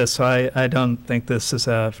familiar with this, so I don't think this is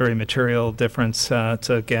a very material difference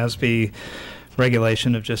to GASB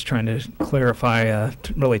regulation of just trying to clarify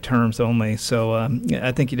really terms only. So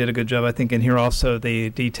I think you did a good job. I think in here also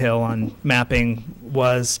the detail on mapping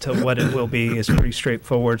was to what it will be is pretty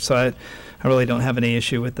straightforward. So I really don't have any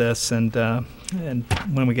issue with this. And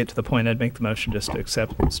when we get to the point, I'd make the motion just to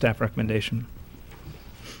accept staff recommendation.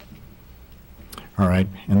 All right,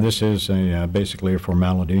 and this is basically a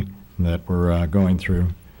formality that we're going through.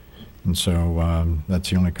 And so that's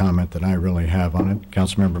the only comment that I really have on it.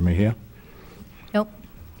 Councilmember Mejia? Nope.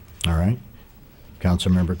 All right.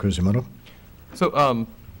 Councilmember Kuzimoto? So,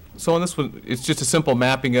 so on this one, it's just a simple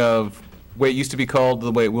mapping of the way it used to be called to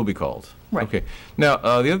the way it will be called. Right. Okay. Now,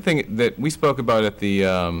 the other thing that we spoke about at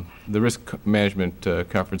the risk management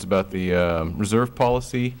conference about the reserve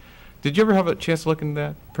policy, did you ever have a chance to look into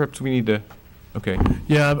that? Perhaps we need to. Okay.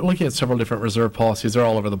 Yeah, I'm looking at several different reserve policies. They're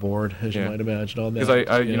all over the board, as you Yeah. might imagine on that.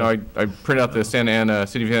 Because I printed out the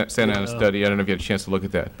City of Santa Ana study. I don't know if you had a chance to look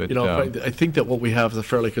at that, but I think that what we have is a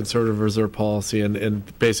fairly conservative reserve policy,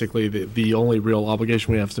 and basically the only real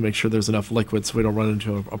obligation we have is to make sure there's enough liquid so we don't run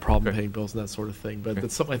into a problem paying bills and that sort of thing. But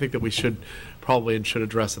it's something I think that we should probably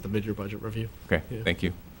address at the mid-year budget review. Okay, Yeah. thank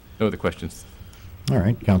you. No other questions. All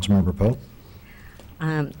right, Councilmember Poe?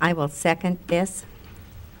 I will second this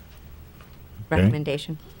Okay.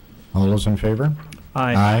 recommendation. All those in favor?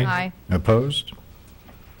 Aye. Aye. Opposed?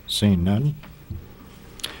 Seeing none.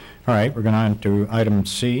 All right, we're going on to item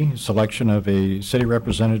C, selection of a city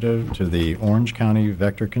representative to the Orange County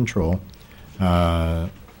Vector Control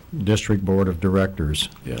District Board of Directors.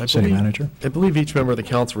 Yeah, City Manager? I believe each member of the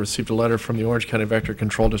council received a letter from the Orange County Vector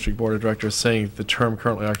Control District Board of Directors saying the term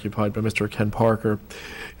currently occupied by Mr. Ken Parker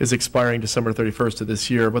is expiring December 31st of this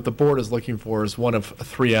year. What the board is looking for is one of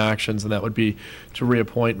 3 actions, and that would be to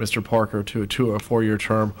reappoint Mr. Parker to a 2 or 4 year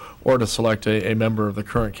term, or to select a member of the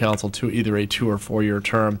current council to either a 2 or 4 year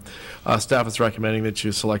term. Staff is recommending that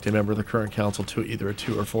you select a member of the current council to either a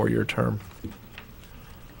 2 or 4 year term.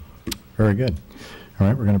 Very good. All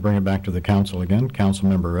right, we're going to bring it back to the council again.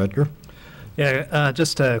 Councilmember Edgar. Yeah,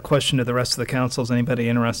 just a question to the rest of the council. Is anybody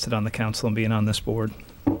interested on the council and being on this board?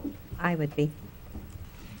 I would be.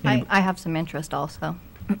 I have some interest also.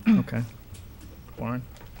 Okay. Warren?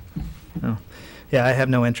 No. Yeah, I have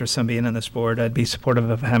no interest in being on this board. I'd be supportive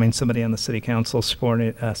of having somebody on the city council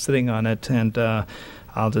sitting on it, and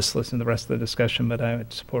I'll just listen to the rest of the discussion, but I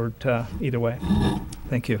would support either way.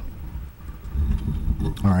 Thank you.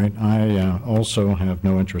 All right. I also have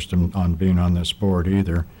no interest on being on this board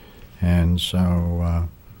either. And so,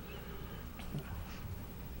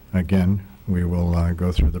 again, we will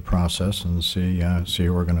go through the process and see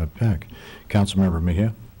who we're going to pick. Councilmember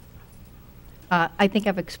Mejia? I think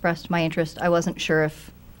I've expressed my interest. I wasn't sure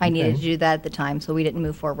if I needed to do that at the time, so we didn't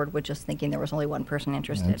move forward with just thinking there was only one person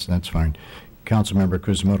interested. That's fine. Councilmember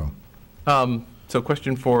Kuzimoto? So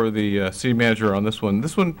question for the city manager on this one.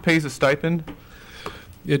 This one pays a stipend?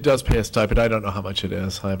 It does pay a stipend. I don't know how much it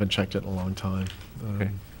is. I haven't checked it in a long time.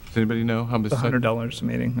 Okay. Does anybody know how much? It's $100 a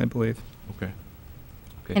meeting, I believe. Okay.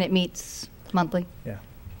 And it meets monthly? Yeah.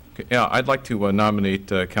 Okay. Yeah, I'd like to nominate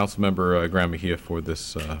Councilmember Graham-Mejia for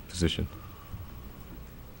this position.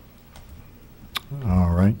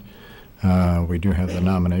 All right. We do have the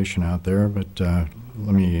nomination out there, but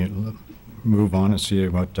let me move on and see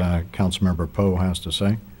what Councilmember Poe has to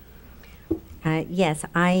say. Yes,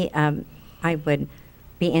 I would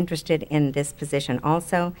be interested in this position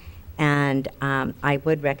also, and I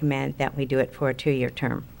would recommend that we do it for a 2 year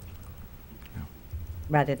term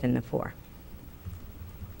rather than the 4.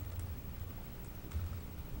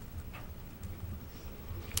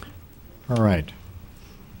 All right.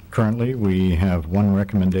 Currently, we have one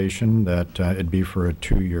recommendation that it'd be for a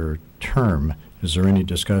 2 year term. Is there any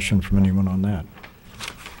discussion from anyone on that?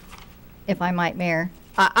 If I might, Mayor.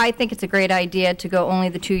 I think it's a great idea to go only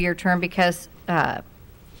the 2 year term because the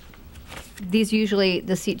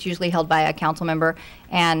seat's usually held by a council member,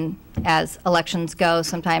 and as elections go,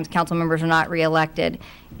 sometimes council members are not reelected,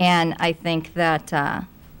 and I think that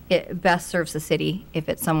it best serves the city if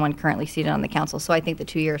it's someone currently seated on the council. So I think the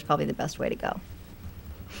 2 years is probably the best way to go.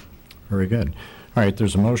 Very good. All right,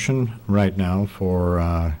 there's a motion right now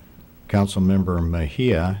for Councilmember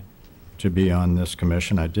Mejia to be on this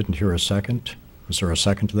commission. I didn't hear a second. Is there a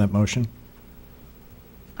second to that motion?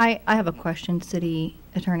 I have a question, City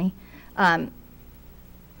Attorney.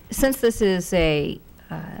 Since this is a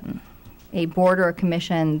board or a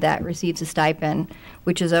commission that receives a stipend,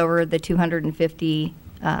 which is over the 250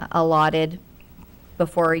 allotted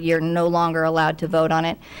before you're no longer allowed to vote on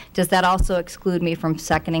it, does that also exclude me from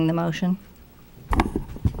seconding the motion?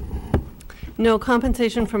 No,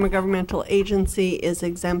 compensation from a governmental agency is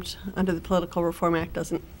exempt under the Political Reform Act,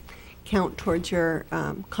 doesn't count towards your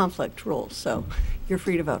conflict rules, so you're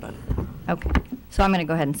free to vote on it. Okay, so I'm going to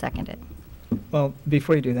go ahead and second it. Well,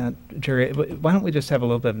 before you do that, Jerry, why don't we just have a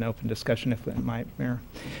little bit of an open discussion, if we might, Mayor?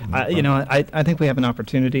 You know, I think we have an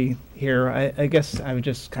opportunity here. I guess I would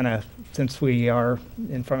just kind of, since we are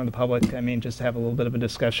in front of the public, I mean, just have a little bit of a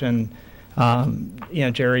discussion. You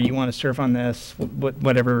know, Jerry, you want to serve on this,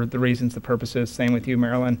 whatever the reasons, the purposes. Same with you,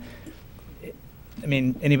 Marilyn. I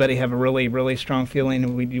mean, anybody have a really, really strong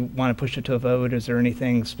feeling? Would you want to push it to a vote? Is there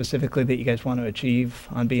anything specifically that you guys want to achieve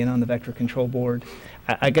on being on the Vector Control Board?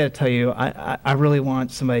 I got to tell you, I really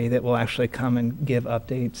want somebody that will actually come and give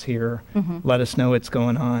updates here, let us know what's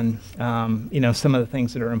going on, you know, some of the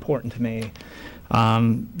things that are important to me.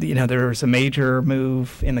 You know, there's a major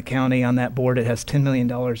move in the county on that board. It has $10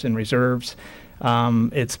 million in reserves.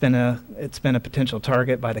 It's been a potential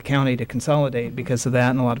target by the county to consolidate because of that,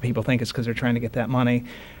 and a lot of people think it's because they're trying to get that money.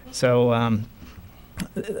 So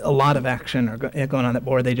a lot of action are going on that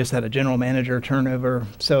board. They just had a general manager turnover.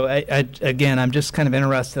 So again, I'm just kind of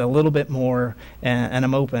interested a little bit more, and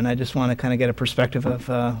I'm open. I just want to kind of get a perspective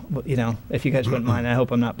of, you know, if you guys wouldn't mind. I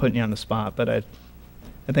hope I'm not putting you on the spot, but I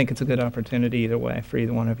think it's a good opportunity either way for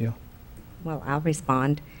either one of you. Well, I'll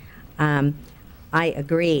respond. I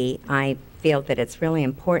agree. I feel that it's really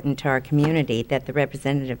important to our community that the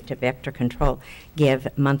representative to Vector Control give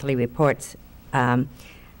monthly reports.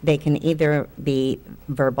 They can either be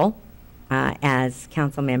verbal, as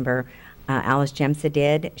Councilmember Alice Jemsa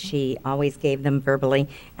did. She always gave them verbally,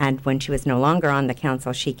 and when she was no longer on the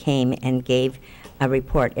council, she came and gave a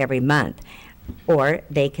report every month. Or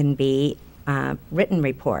they can be written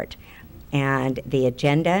report. And the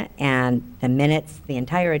agenda and the minutes, the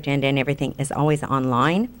entire agenda and everything is always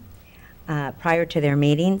online prior to their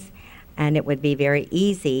meetings. And it would be very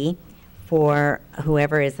easy for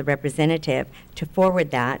whoever is the representative to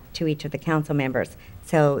forward that to each of the council members.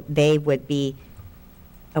 So they would be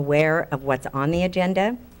aware of what's on the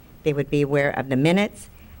agenda, they would be aware of the minutes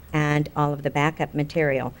and all of the backup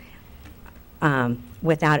material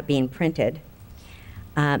without it being printed.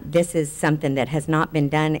 This is something that has not been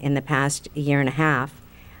done in the past year and a half.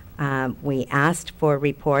 We asked for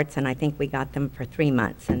reports, and I think we got them for 3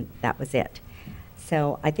 months, and that was it.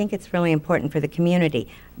 So I think it's really important for the community.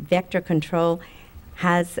 Vector control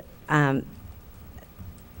has,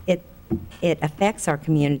 it affects our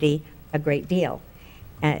community a great deal.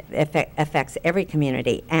 It affects every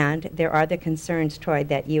community, and there are the concerns, Troy,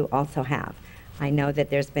 that you also have. I know that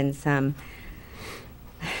there's been some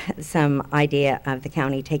idea of the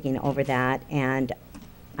county taking over that, and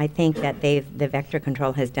I think that the vector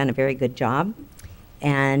control has done a very good job,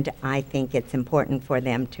 and I think it's important for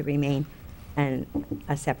them to remain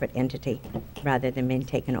a separate entity rather than being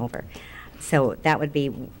taken over. So that would be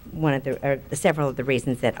one of the, or several of the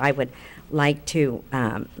reasons that I would like to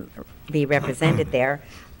be represented there.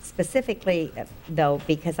 Specifically, though,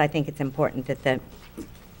 because I think it's important that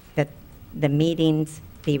the meetings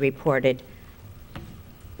be reported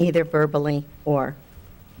either verbally or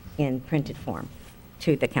in printed form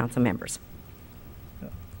to the council members.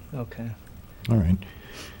 Okay. All right.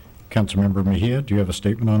 Councilmember Mejia, do you have a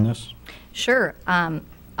statement on this? Sure.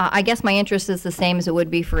 I guess my interest is the same as it would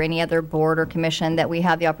be for any other board or commission that we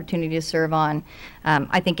have the opportunity to serve on.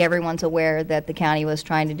 I think everyone's aware that the county was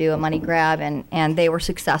trying to do a money grab, and they were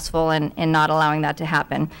successful in not allowing that to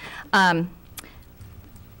happen.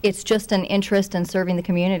 It's just an interest in serving the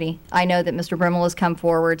community. I know that Mr. Brimmel has come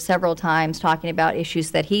forward several times talking about issues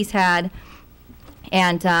that he's had,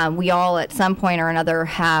 and we all at some point or another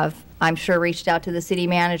have, I'm sure, reached out to the city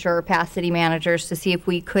manager or past city managers to see if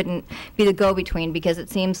we couldn't be the go-between, because it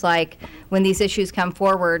seems like when these issues come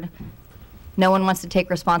forward, no one wants to take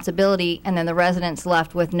responsibility, and then the residents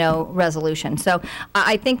left with no resolution. So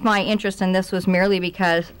I think my interest in this was merely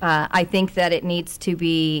because I think that it needs to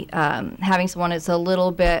be having someone that's a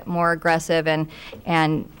little bit more aggressive and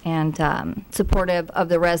supportive of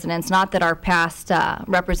the residents. Not that our past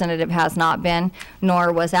representative has not been,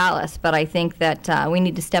 nor was Alice, but I think that we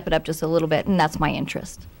need to step it up just a little bit, and that's my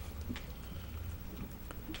interest.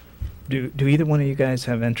 Do either one of you guys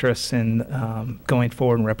have interest in going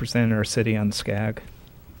forward and representing our city on the SCAG?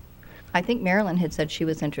 I think Marilyn had said she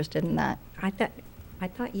was interested in that. I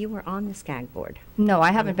thought you were on the SCAG board. No,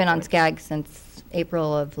 I haven't been on SCAG since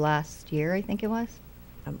April of last year, I think it was.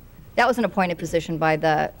 That was an appointed position by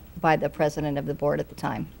the president of the board at the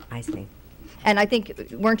time. I see. And I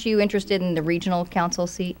think, weren't you interested in the regional council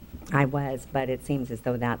seat? I was, but it seems as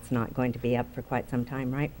though that's not going to be up for quite some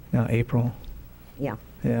time, right? No, April. Yeah.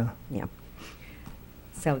 Yeah. Yeah.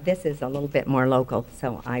 So this is a little bit more local,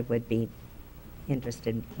 so I would be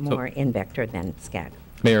interested more in Vector than SCAG.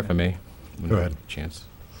 Mayor, if I may. Go ahead. Chance.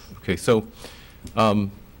 Okay, so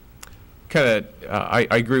I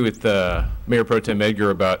agree with Mayor Pro Tem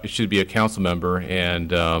Edgar about it should be a council member,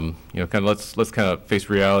 and let's kind of face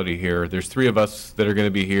reality here. There's 3 of us that are going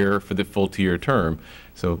to be here for the full 2-year term.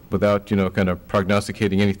 So without kind of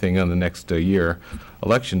prognosticating anything on the next year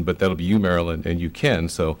election, but that'll be you, Marilyn, and you, Ken.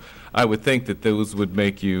 So I would think that those would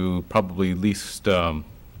make you probably least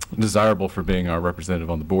desirable for being our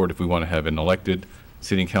representative on the board if we want to have an elected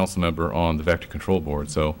sitting council member on the Vector Control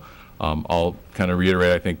Board. So I'll kind of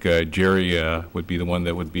reiterate, I think Jerry would be the one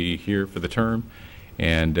that would be here for the term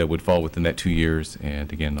and would fall within that 2 years.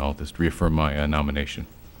 And again, I'll just reaffirm my nomination.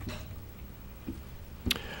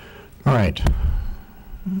 All right.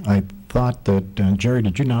 I thought that, Jerry,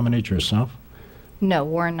 did you nominate yourself? No,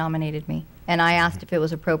 Warren nominated me, and I asked if it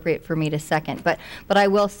was appropriate for me to second. But I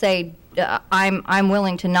will say I'm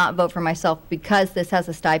willing to not vote for myself because this has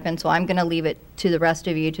a stipend, so I'm going to leave it to the rest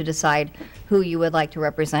of you to decide who you would like to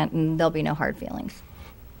represent, and there'll be no hard feelings.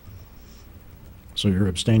 So you're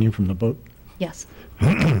abstaining from the vote? Yes.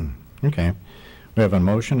 Okay. We have a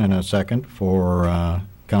motion and a second for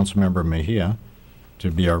Councilmember Mejia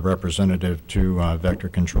to be our representative to Vector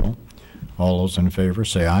Control. All those in favor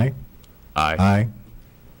say aye. Aye. Aye.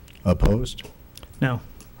 Opposed? No.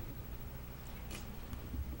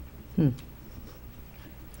 I'm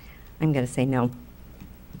going to say no.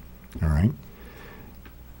 All right.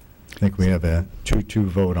 I think we have a 2-2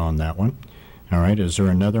 vote on that one. All right. Is there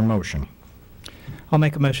another motion? I'll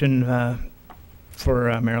make a motion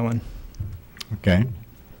for Maryland. Okay.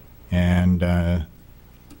 And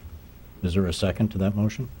is there a second to that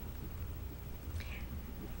motion?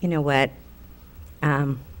 You know what?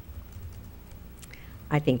 I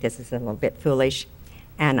think this is a little bit foolish,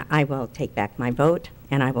 and I will take back my vote,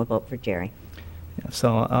 and I will vote for Jerry. Yeah,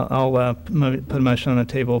 so I'll put a motion on the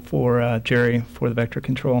table for Jerry for the vector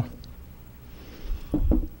control.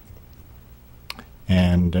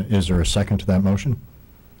 And is there a second to that motion?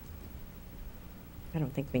 I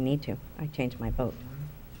don't think we need to. I changed my vote.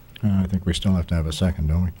 I think we still have to have a second,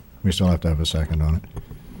 don't we? We still have to have a second on it.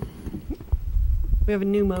 We have a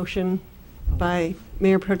new motion by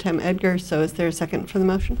Mayor Pro Tem Edgar, so is there a second for the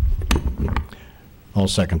motion? I'll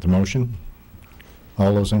second the motion.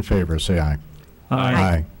 All those in favor, say aye. Aye.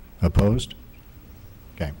 Aye. Opposed?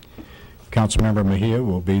 Okay. Councilmember Mejia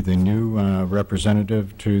will be the new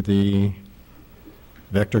representative to the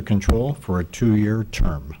vector control for a 2-year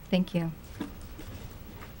term. Thank you.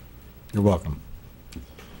 You're welcome.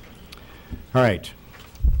 All right.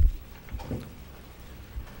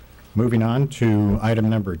 Moving on to item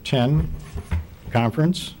number 10,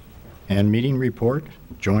 conference and meeting report,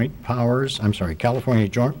 California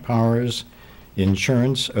Joint Powers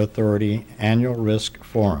Insurance Authority Annual Risk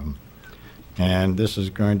Forum. And this is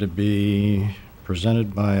going to be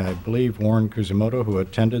presented by, I believe, Warren Kuzimoto, who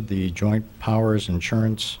attended the Joint Powers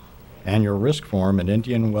Insurance Annual Risk Forum in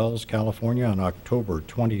Indian Wells, California on October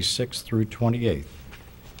 26th through 28th.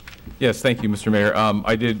 Yes, thank you, Mr. Mayor.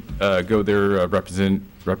 I did go there representing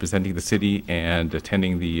the city and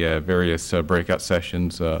attending the various breakout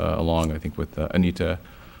sessions along, I think, with Anita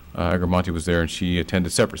Agramonte was there, and she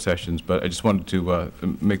attended separate sessions. But I just wanted to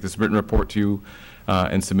make this written report to you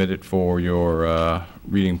and submit it for your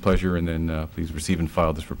reading pleasure, and then please receive and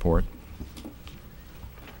file this report.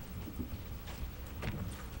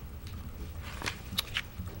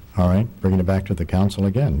 All right, bringing it back to the council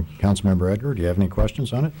again. Councilmember Edgar, do you have any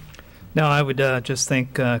questions on it? No, I would just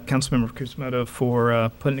thank Councilmember Kuzimoto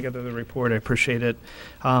for putting together the report. I appreciate it.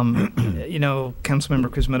 You know, Councilmember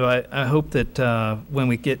Kuzimoto, I hope that when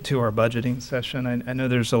we get to our budgeting session, I know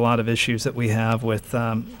there's a lot of issues that we have with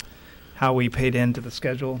how we paid into the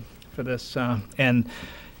schedule for this. And,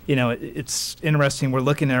 you know, it's interesting. We're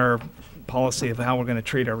looking at our policy of how we're going to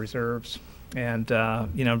treat our reserves. And,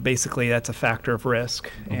 you know, basically that's a factor of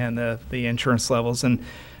risk and the insurance levels. And,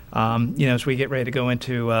 you know, as we get ready to go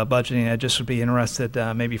into budgeting, I just would be interested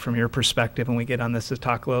maybe from your perspective when we get on this to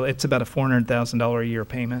talk a little. It's about a $400,000 a year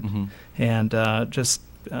payment. Mm-hmm. And just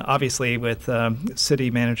obviously with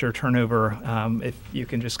city manager turnover, if you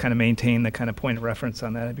can just kind of maintain the kind of point of reference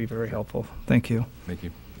on that, it'd be very helpful. Thank you. Thank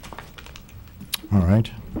you. All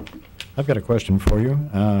right. I've got a question for you.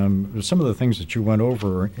 Some of the things that you went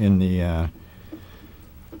over in the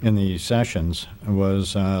sessions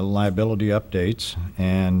was liability updates,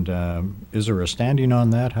 and is there a standing on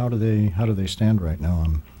that? How do they stand right now?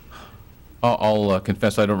 I'll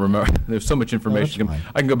confess I don't remember. There's so much information. Oh,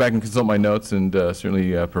 I can go back and consult my notes and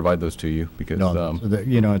certainly provide those to you because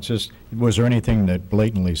you know, it's just, was there anything that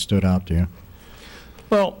blatantly stood out to you?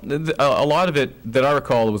 Well, a lot of it that I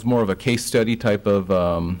recall was more of a case study type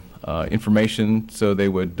of information. So they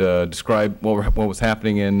would describe what was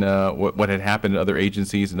happening in what had happened in other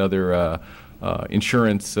agencies and other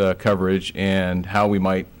insurance coverage and how we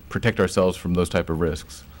might protect ourselves from those type of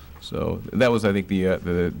risks. So that was, I think,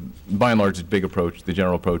 the by and large the big approach, the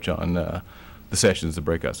general approach on the sessions, the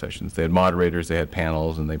breakout sessions. They had moderators, they had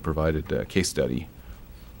panels, and they provided a case study.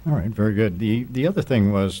 All right, very good. The other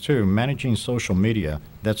thing was, too, managing social media.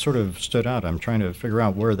 That sort of stood out. I'm trying to figure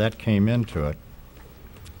out where that came into it.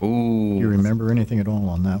 Ooh. Do you remember anything at all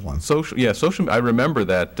on that one? Social. I remember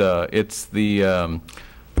that. It's the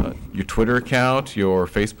your Twitter account, your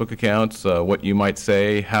Facebook accounts, what you might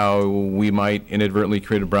say, how we might inadvertently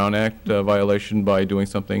create a Brown Act violation by doing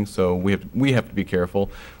something. So we have to be careful.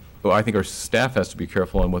 Well, I think our staff has to be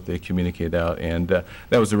careful on what they communicate out, and that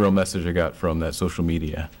was the real message I got from that social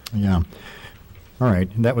media. Yeah. All right.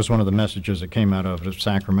 And that was one of the messages that came out of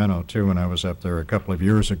Sacramento, too, when I was up there a couple of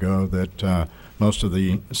years ago, that most of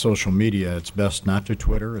the social media, it's best not to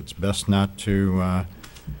Twitter. It's best not to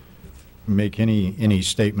make any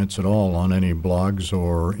statements at all on any blogs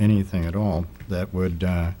or anything at all that would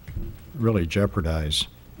really jeopardize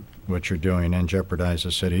what you're doing and jeopardize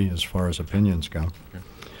the city as far as opinions go. Okay.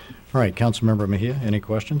 All right, Councilmember Mejia, any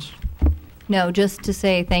questions? No, just to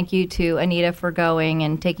say thank you to Anita for going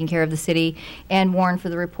and taking care of the city, and Warren for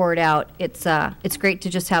the report out. It's great to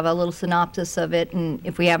just have a little synopsis of it, and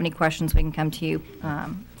if we have any questions, we can come to you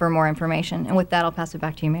for more information. And with that, I'll pass it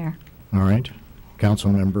back to you, Mayor. All right.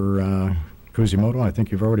 Councilmember Kuzimoto, I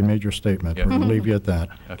think you've already made your statement. Yep. We'll leave you at that.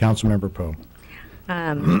 Okay. Councilmember Poe.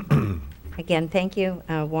 Again, thank you,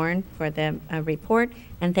 Warren, for the report,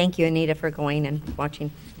 and thank you, Anita, for going and watching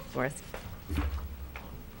for us.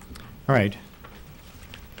 All right.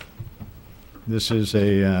 This is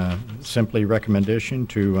a simply recommendation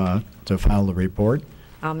to file the report.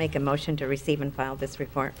 I'll make a motion to receive and file this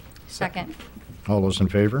report. Second. All those in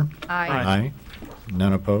favor? Aye. Aye.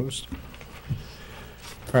 None opposed?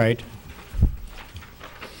 All right.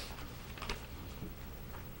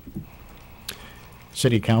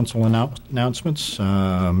 City Council announcements.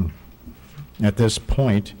 At this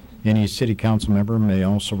point, any City Council member may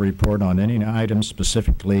also report on any item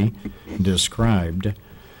specifically described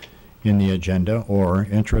in the agenda or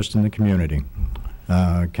interest in the community.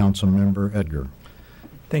 Councilmember Edgar.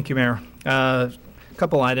 Thank you, Mayor. A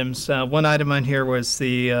couple items. One item on here was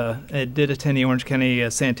I did attend the Orange County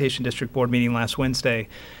Sanitation District Board meeting last Wednesday.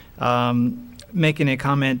 Making a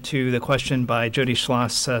comment to the question by Jody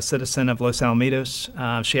Schloss, citizen of Los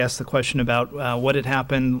Alamitos. She asked the question about what had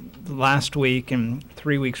happened last week and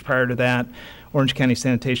 3 weeks prior to that Orange County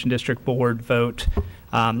Sanitation District Board vote.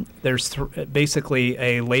 There's basically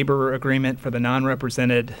a labor agreement for the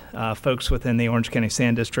non-represented folks within the Orange County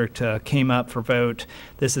Sand District came up for vote.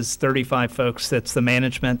 This is 35 folks. That's the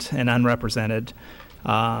management and unrepresented.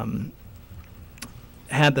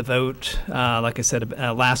 Had the vote, like I said,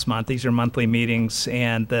 last month. These are monthly meetings,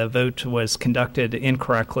 and the vote was conducted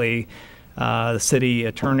incorrectly. The city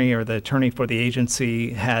attorney or the attorney for the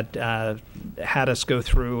agency had us go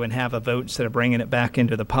through and have a vote instead of bringing it back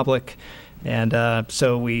into the public. And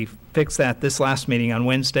so we fixed that this last meeting on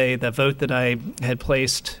Wednesday. The vote that I had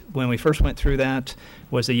placed when we first went through that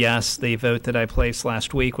was a yes. The vote that I placed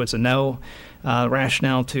last week was a no.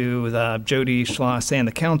 Rationale to Jody Schloss and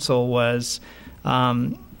the council was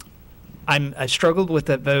I struggled with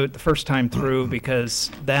that vote the first time through because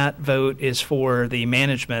that vote is for the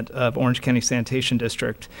management of Orange County Sanitation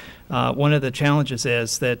District. One of the challenges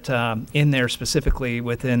is that in there, specifically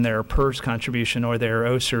within their PERS contribution or their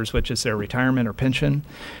OSERS, which is their retirement or pension,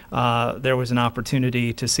 there was an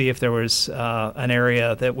opportunity to see if there was an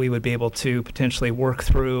area that we would be able to potentially work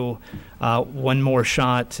through one more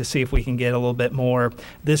shot to see if we can get a little bit more.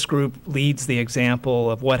 This group leads the example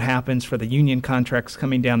of what happens for the union contracts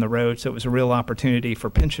coming down the road, so it was a real opportunity for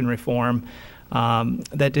pension reform.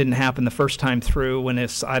 That didn't happen the first time through when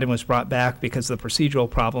this item was brought back because of the procedural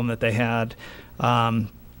problem that they had.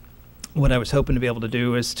 What I was hoping to be able to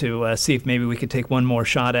do is to see if maybe we could take one more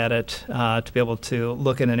shot at it to be able to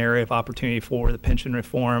look at an area of opportunity for the pension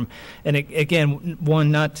reform. And again,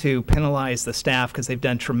 one, not to penalize the staff because they've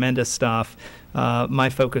done tremendous stuff. My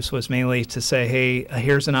focus was mainly to say, hey,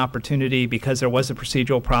 here's an opportunity because there was a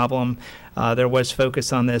procedural problem. There was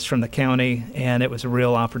focus on this from the county, and it was a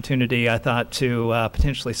real opportunity, I thought, to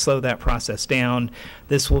potentially slow that process down.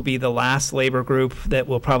 This will be the last labor group that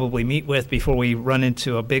we'll probably meet with before we run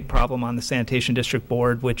into a big problem on the Sanitation District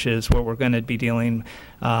Board, which is where we're going to be dealing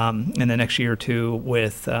in the next year or two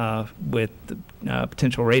with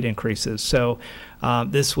potential rate increases. So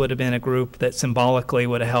this would have been a group that symbolically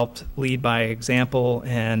would have helped lead by example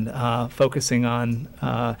and focusing on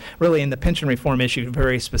really in the pension reform issue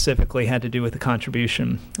very specifically had to do with the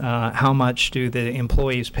contribution. How much do the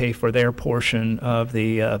employees pay for their portion of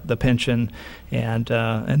the pension, and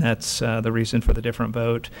that's the reason for the different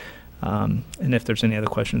vote. And if there's any other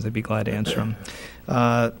questions, I'd be glad to answer them.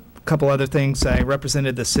 A couple other things. I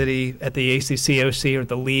represented the city at the ACCOC, or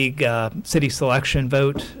the League city selection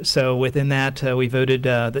vote. So within that, we voted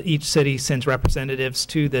that each city sends representatives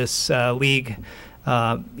to this League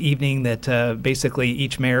evening that basically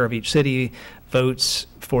each mayor of each city votes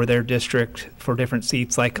for their district for different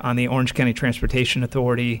seats, like on the Orange County Transportation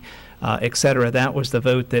Authority, et cetera. That was the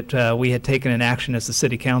vote that we had taken in action as the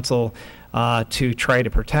city council to try to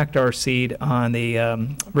protect our seat on the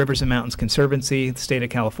Rivers and Mountains Conservancy, the state of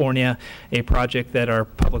California, a project that our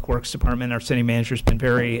Public Works Department, our city manager, has been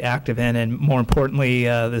very active in, and more importantly,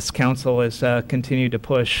 this council has continued to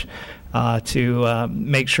push to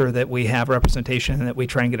make sure that we have representation and that we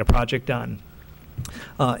try and get a project done.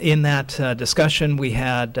 In that discussion, we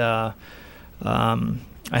had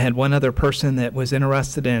I had one other person that was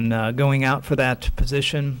interested in going out for that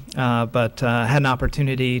position, but had an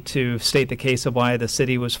opportunity to state the case of why the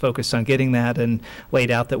city was focused on getting that, and laid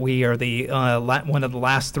out that we are the one of the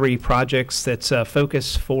last three projects that's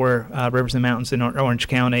focused for Rivers and Mountains in Orange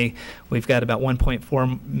County. We've got about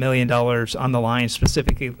 $1.4 million on the line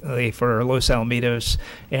specifically for Los Alamitos,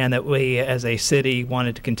 and that we as a city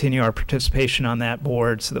wanted to continue our participation on that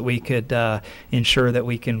board so that we could ensure that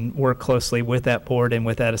we can work closely with that board and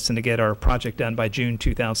with Edison to get our project done by June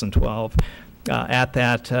 2012. At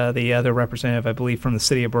that, the other representative, I believe, from the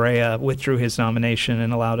city of Berea withdrew his nomination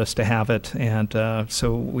and allowed us to have it, and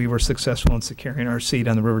so we were successful in securing our seat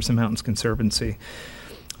on the Rivers and Mountains Conservancy.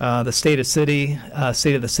 The State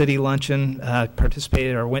of the City luncheon,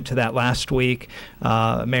 participated or went to that last week.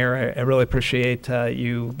 Mayor, I really appreciate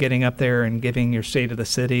you getting up there and giving your State of the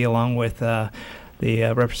City along with the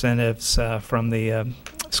representatives from the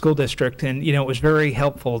school district. And, you know, it was very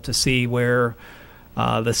helpful to see where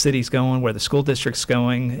the city's going, where the school district's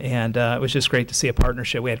going, and it was just great to see a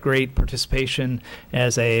partnership. We had great participation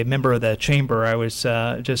as a member of the chamber. I was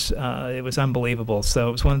it was unbelievable. So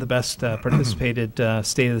it was one of the best participated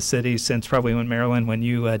State of the City since probably Maryland, when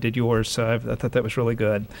you did yours. So I thought that was really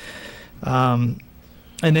good. And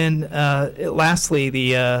then lastly,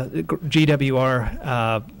 the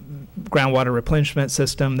GWR groundwater replenishment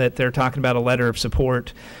system that they're talking about, a letter of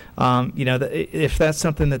support. You know, if that's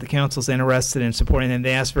something that the council's interested in supporting, then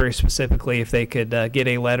they asked very specifically if they could get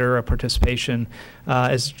a letter of participation.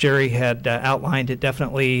 As Jerry had outlined, it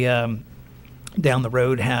definitely down the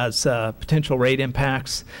road has potential rate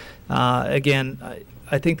impacts. Again,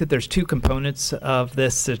 I think that there's two components of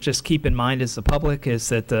this to just keep in mind as the public, is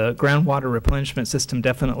that the groundwater replenishment system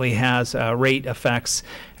definitely has rate effects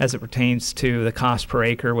as it pertains to the cost per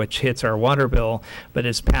acre, which hits our water bill, but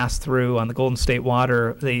is passed through on the Golden State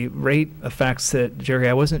Water. The rate effects that, Jerry,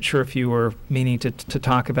 I wasn't sure if you were meaning to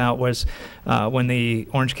talk about, was when the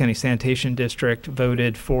Orange County Sanitation District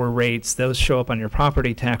voted for rates, those show up on your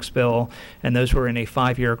property tax bill, and those were in a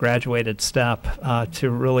 5-year graduated step to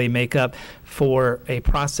really make up for a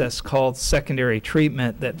process called secondary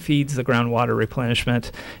treatment that feeds the groundwater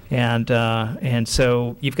replenishment. And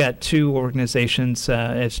so you've got two organizations,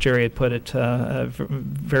 as Jerry had put it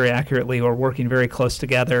very accurately, or working very close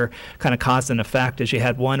together, kind of cause and effect. As you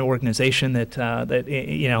had one organization that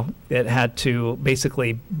had to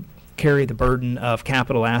basically carry the burden of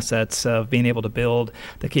capital assets, of being able to build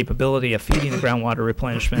the capability of feeding the groundwater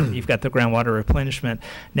replenishment. You've got the groundwater replenishment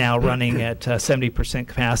now running at 70%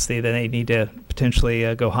 capacity. Then they need to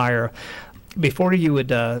potentially go higher. Before you would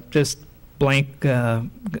just blank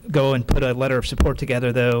go and put a letter of support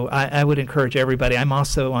together, though, I would encourage everybody. I'm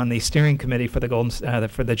also on the steering committee for the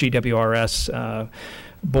for the GWRS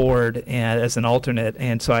board, and as an alternate,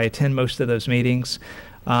 and so I attend most of those meetings.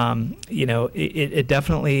 You know, it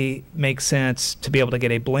definitely makes sense to be able to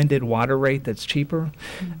get a blended water rate that's cheaper.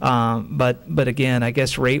 But again, I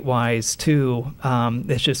guess rate-wise too,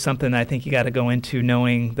 it's just something I think you got to go into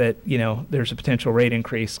knowing that, you know, there's a potential rate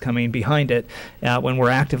increase coming behind it. When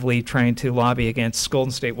we're actively trying to lobby against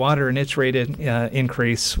Golden State Water and its rate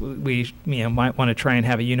increase, we might want to try and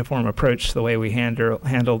have a uniform approach to the way we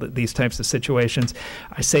handle these types of situations.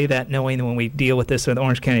 I say that knowing that when we deal with this with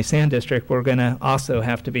Orange County Sand District, we're going to also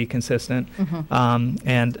have to be consistent.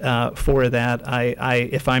 And for that,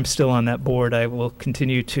 if I'm still on that board, I will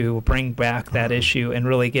continue to bring back that issue and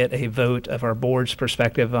really get a vote of our board's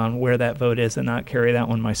perspective on where that vote is, and not carry that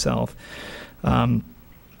one myself.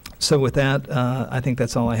 So with that, I think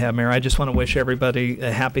that's all I have, Mayor. I just want to wish everybody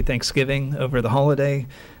a happy Thanksgiving over the holiday,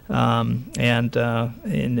 and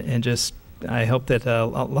just I hope that a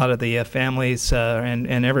lot of the families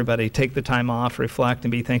and everybody take the time off, reflect,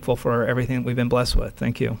 and be thankful for everything that we've been blessed with.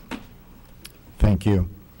 Thank you. Thank you.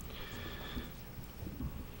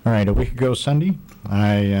 All right, a week ago Sunday,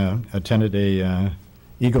 I attended a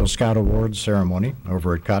Eagle Scout Awards ceremony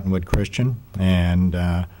over at Cottonwood Christian, and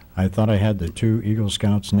I thought I had the two Eagle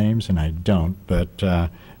Scouts' names, and I don't, but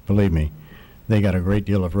believe me, they got a great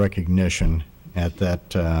deal of recognition at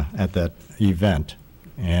that event.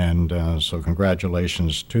 And so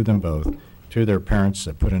congratulations to them both, to their parents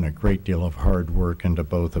that put in a great deal of hard work into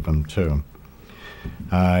both of them too.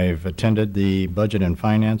 I've attended the Budget and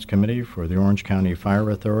Finance Committee for the Orange County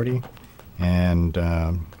Fire Authority, and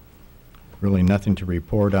really nothing to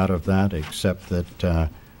report out of that except that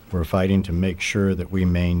we're fighting to make sure that we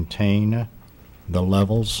maintain the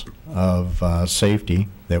levels of safety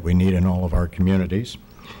that we need in all of our communities.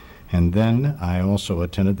 And then I also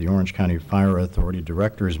attended the Orange County Fire Authority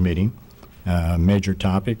Directors Meeting. Major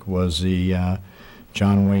topic was the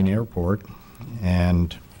John Wayne Airport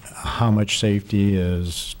and how much safety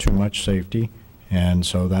is too much safety. And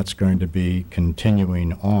so that's going to be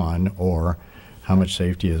continuing on, or how much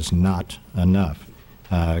safety is not enough.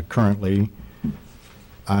 Currently,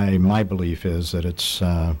 my belief is that it's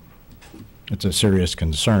a serious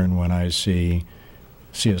concern when I see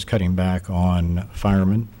us cutting back on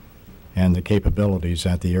firemen and the capabilities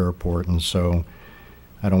at the airport. And so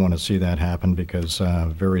I don't want to see that happen because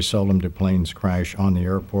very seldom do planes crash on the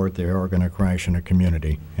airport. They are going to crash in a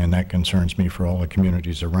community, and that concerns me for all the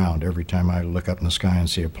communities around every time I look up in the sky and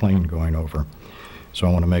see a plane going over. So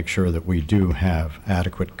I want to make sure that we do have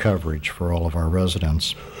adequate coverage for all of our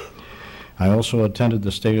residents. I also attended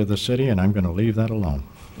the State of the City, and I'm going to leave that alone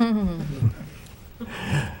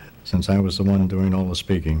since I was the one doing all the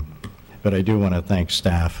speaking. But I do want to thank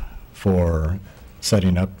staff for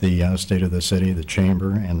setting up the State of the City, the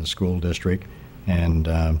Chamber, and the school district, and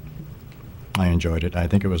I enjoyed it. I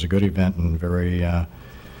think it was a good event and very,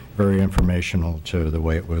 very informational to the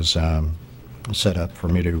way it was set up for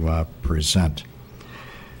me to present.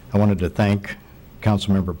 I wanted to thank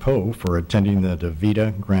Councilmember Poe for attending the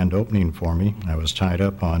DeVita grand opening for me. I was tied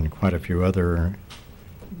up on quite a few other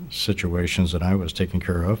situations that I was taking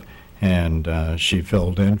care of, and she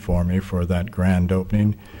filled in for me for that grand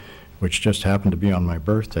opening, which just happened to be on my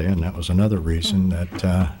birthday, and that was another reason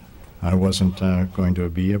that I wasn't going to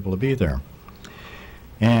be able to be there.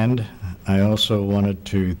 And I also wanted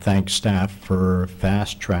to thank staff for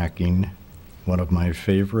fast-tracking one of my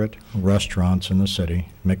favorite restaurants in the city,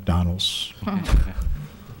 McDonald's.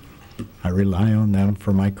 I rely on them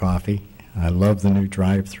for my coffee. I love the new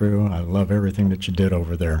drive-through. I love everything that you did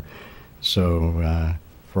over there. So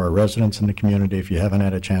for our residents in the community, if you haven't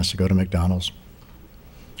had a chance to go to McDonald's,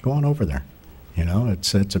 go on over there. You know,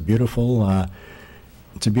 it's a beautiful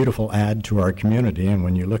add to our community. And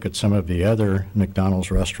when you look at some of the other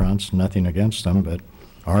McDonald's restaurants, nothing against them, but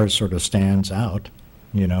ours sort of stands out,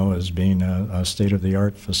 you know, as being a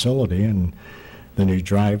state-of-the-art facility. And the new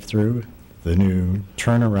drive-through, the new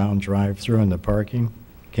turnaround drive-through, and the parking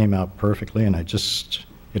came out perfectly. And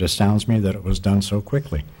it astounds me that it was done so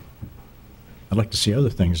quickly. I'd like to see other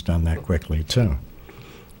things done that quickly too.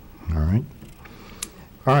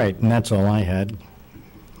 All right, and that's all I had.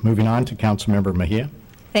 Moving on to Councilmember Mejia.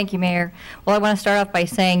 Thank you, Mayor. Well, I want to start off by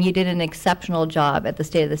saying you did an exceptional job at the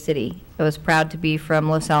State of the City. I was proud to be from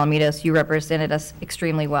Los Alamitos. You represented us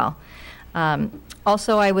extremely well.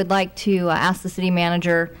 Also, I would like to ask the city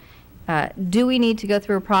manager, do we need to go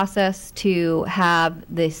through a process to have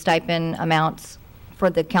the stipend amounts for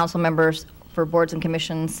the council members for boards and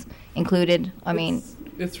commissions included? I mean,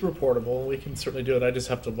 it's reportable. We can certainly do it. I just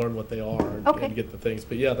have to learn what they are and get the things.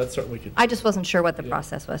 But yeah, that's certainly we could. I just wasn't sure what the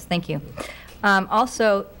process was. Thank you.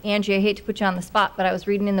 Also, Angie, I hate to put you on the spot, but I was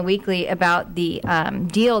reading in the weekly about the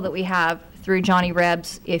deal that we have through Johnny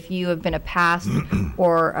Rebs. If you have been a past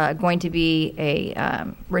or going to be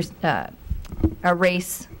a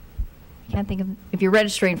race. I can't think of, if you're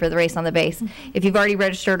registering for the race on the base, if you've already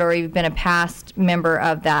registered or you've been a past member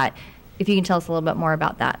of that, if you can tell us a little bit more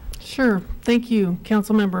about that. Sure. Thank you,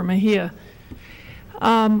 Councilmember Mejia.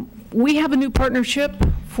 We have a new partnership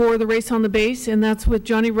for the race on the base, and that's with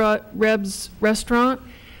Johnny Reb's Restaurant.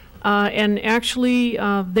 And actually,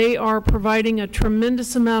 they are providing a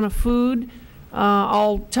tremendous amount of food.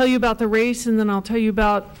 I'll tell you about the race, and then I'll tell you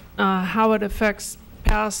about how it affects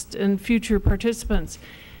past and future participants.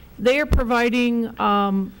 They are providing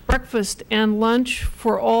breakfast and lunch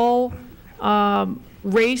for all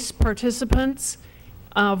race participants,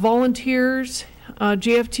 volunteers,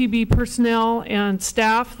 JFTB personnel, and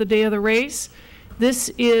staff the day of the race. This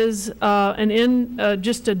is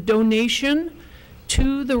just a donation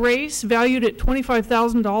to the race valued at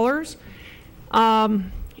 $25,000.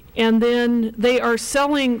 And then they are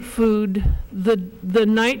selling food the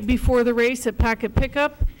night before the race at Packet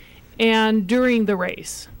Pickup and during the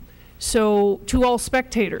race, so to all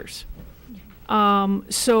spectators.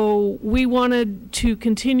 So we wanted to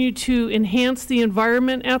continue to enhance the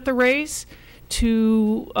environment at the race,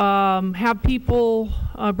 to have people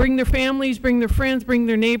bring their families, bring their friends, bring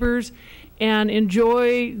their neighbors, and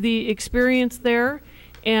enjoy the experience there.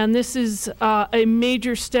 And this is a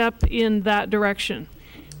major step in that direction.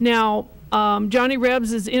 Now, Johnny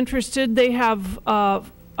Rebs is interested. They have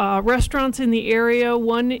restaurants in the area,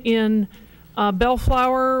 one in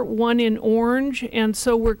Bellflower, one in Orange, and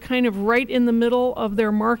so we're kind of right in the middle of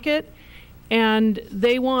their market, and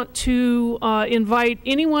they want to invite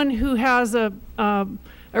anyone who has a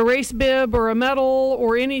race bib or a medal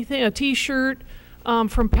or anything, a t-shirt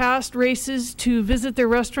from past races, to visit their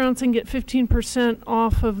restaurants and get 15%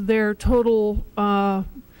 off of their total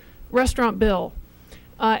restaurant bill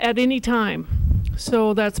at any time.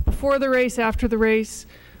 So that's before the race, after the race.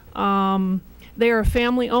 They are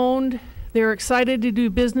family owned. They're excited to do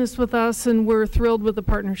business with us, and we're thrilled with the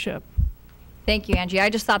partnership. Thank you, Angie.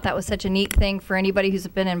 I just thought that was such a neat thing for anybody who's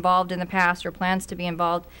been involved in the past or plans to be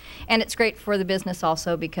involved. And it's great for the business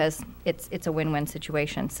also because it's a win-win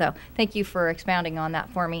situation. So thank you for expounding on that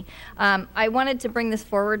for me. I wanted to bring this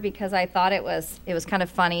forward because I thought it was kind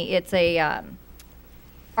of funny. It's a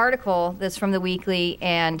article that's from the Weekly,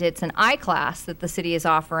 and it's an I-class that the city is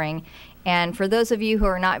offering. And for those of you who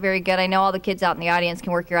are not very good, I know all the kids out in the audience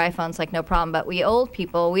can work your iPhones like no problem, but we old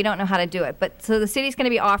people, we don't know how to do it. But so the city's going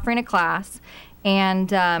to be offering a class,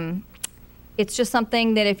 and it's just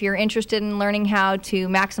something that if you're interested in learning how to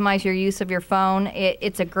maximize your use of your phone,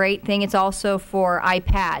 it's a great thing. It's also for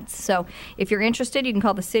iPads. So if you're interested, you can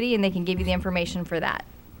call the city and they can give you the information for that.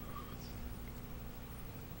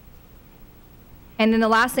 And then the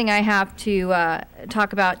last thing I have to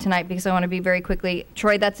talk about tonight, because I want to be very quickly,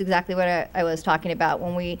 Troy, that's exactly what I was talking about.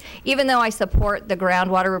 Even though I support the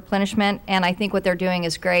groundwater replenishment, and I think what they're doing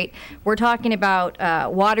is great, we're talking about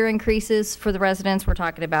water increases for the residents. We're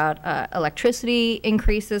talking about electricity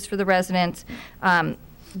increases for the residents. The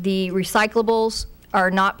recyclables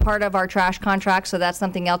are not part of our trash contract, so that's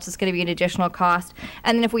something else that's going to be an additional cost.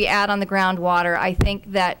 And then if we add on the groundwater, I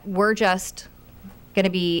think that we're just going to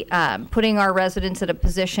be putting our residents in a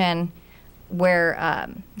position where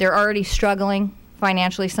they're already struggling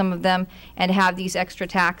financially, some of them, and have these extra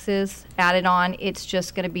taxes added on. It's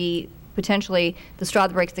just going to be potentially the straw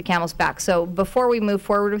that breaks the camel's back. So before we move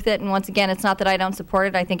forward with it, and once again, it's not that I don't support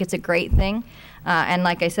it, I think it's a great thing. And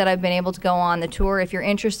like I said, I've been able to go on the tour. If you're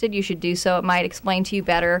interested, you should do so. It might explain to you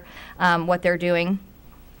better what they're doing.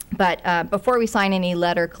 But before we sign any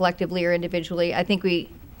letter collectively or individually, I think we,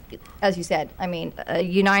 as you said, I mean, a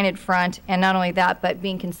united front, and not only that, but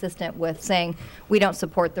being consistent with saying we don't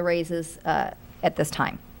support the raises at this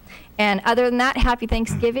time. And other than that, happy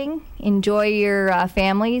Thanksgiving. Enjoy your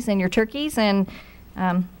families and your turkeys, and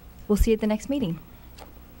we'll see you at the next meeting.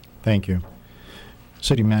 Thank you.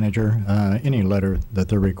 City Manager, any letter that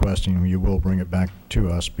they're requesting, you will bring it back to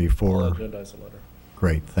us before. I'll agendize a letter.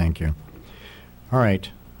 Great, thank you. All right,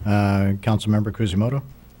 Councilmember Kuzimoto.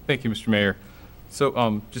 Thank you, Mr. Mayor.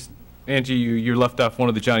 So just, Angie, you left off one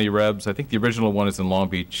of the Johnny Rebs. I think the original one is in Long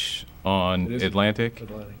Beach on Atlantic.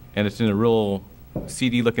 And it's in a real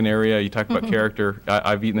seedy-looking area. You talk about character.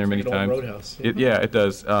 I've eaten there many times. Roadhouse. Yeah, it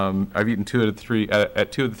does. I've eaten at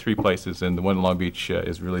two of the three places, and the one in Long Beach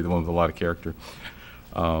is really the one with a lot of character.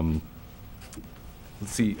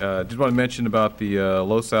 Let's see. Did want to mention about the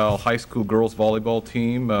Los Al High School girls volleyball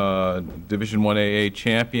team, Division 1AA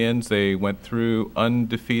champions. They went through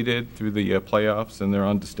undefeated through the playoffs, and they're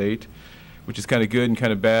on to state, which is kind of good and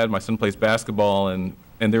kind of bad. My son plays basketball, and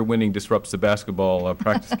their winning disrupts the basketball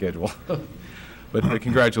practice schedule. But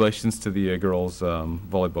congratulations to the girls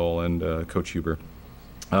volleyball and Coach Huber.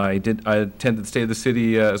 I attended the State of the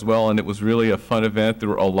City as well, and it was really a fun event. There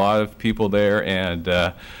were a lot of people there, and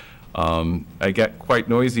I got quite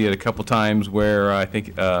noisy at a couple times where I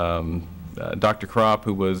think Dr. Kropp,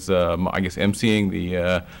 who was, I guess, emceeing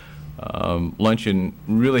the luncheon,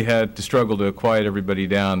 really had to struggle to quiet everybody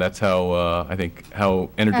down. That's how, I think, how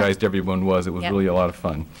energized everyone was. It was really a lot of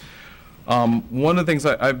fun. One of the things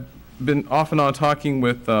I've been off and on talking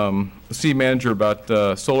with the city manager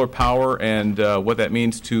about solar power and what that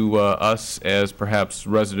means to us as perhaps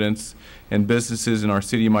residents and businesses in our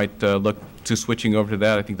city might look to switching over to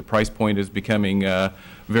that. I think the price point is becoming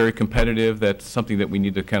very competitive. That's something that we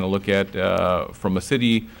need to kind of look at from a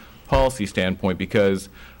city policy standpoint, because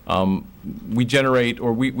we generate,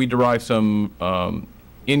 or we derive some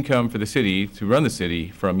income for the city to run the city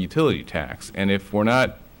from utility tax. And if we're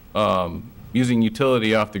not using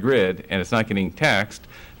utility off the grid and it's not getting taxed,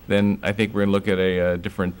 then I think we're going to look at a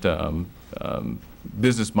different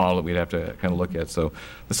business model that we'd have to kind of look at. So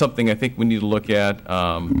that's something I think we need to look at.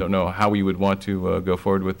 Don't know how we would want to go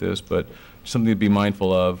forward with this, but something to be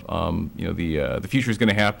mindful of. You know, the future is going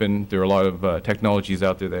to happen. There are a lot of technologies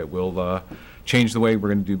out there that will change the way we're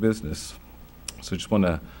going to do business. So just want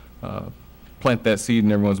to plant that seed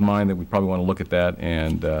in everyone's mind that we probably want to look at that,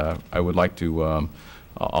 and I would like to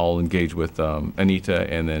I'll engage with Anita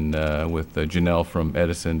and then with Janelle from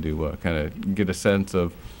Edison to kind of get a sense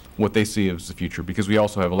of what they see as the future, because we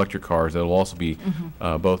also have electric cars that will also be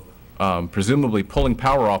both presumably pulling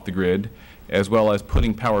power off the grid as well as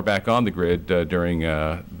putting power back on the grid during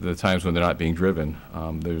the times when they're not being driven.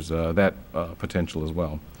 There's that potential as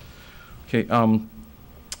well. Okay,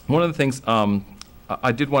 one of the things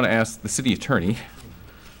I did want to ask the city attorney,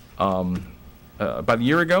 about a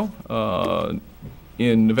year ago,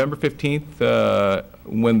 in November 15th,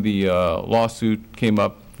 when the lawsuit came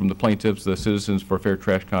up from the plaintiffs, the Citizens for a Fair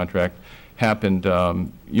Trash Contract, happened,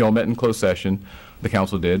 you all met in closed session. the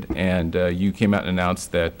council did, and you came out and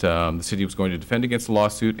announced that the city was going to defend against the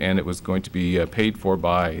lawsuit and it was going to be paid for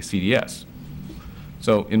by CDS.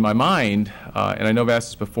 So in my mind, and I know I've asked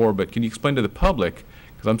this before, but can you explain to the public,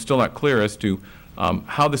 because I'm still not clear as to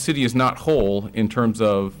how the city is not whole in terms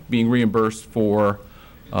of being reimbursed for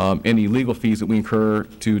any legal fees that we incur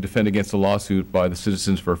to defend against a lawsuit by the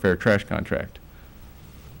Citizens for a Fair Trash contract?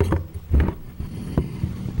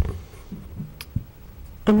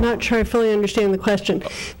 I'm not sure I fully understand the question.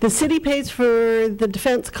 The city pays for the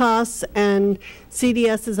defense costs, and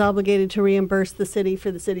CDS is obligated to reimburse the city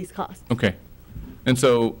for the city's costs. Okay. And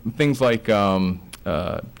so things like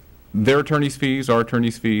their attorney's fees, our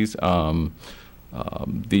attorney's fees, because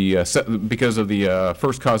of the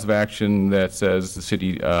first cause of action that says the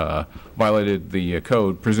city violated the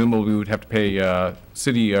code, presumably we would have to pay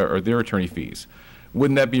city or their attorney fees.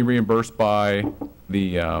 Wouldn't that be reimbursed by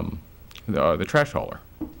the trash hauler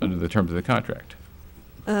under the terms of the contract?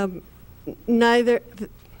 Neither.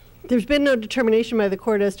 There's been no determination by the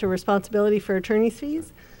court as to responsibility for attorney's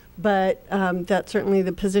fees, but that's certainly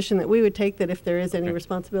the position that we would take, that if there is any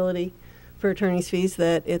responsibility for attorney's fees,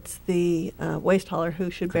 that it's the waste hauler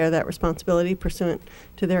who should bear that responsibility pursuant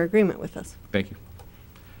to their agreement with us. Thank you.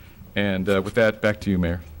 And with that, back to you,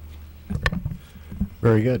 Mayor.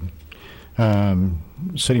 Very good.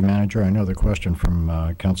 City Manager, I know the question from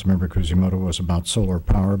Councilmember Kuzimoto was about solar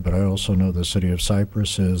power, but I also know the City of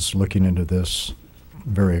Cypress is looking into this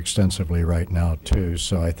very extensively right now, too.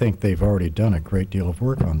 So I think they've already done a great deal of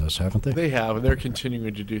work on this, haven't they? They have, and they're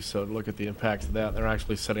continuing to do so to look at the impacts of that. They're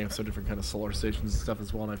actually setting up some different kind of solar stations and stuff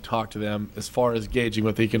as well, and I've talked to them. As far as gauging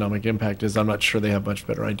what the economic impact is, I'm not sure they have much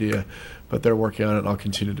better idea, but they're working on it, and I'll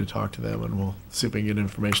continue to talk to them, and we'll see if we can get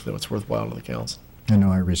information that's worthwhile to the council. I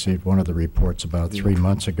know I received one of the reports about 3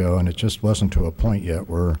 months ago, and it just wasn't to a point yet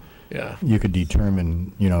where you could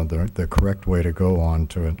determine, you know, the correct way to go on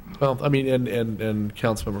to it. Well, I mean, and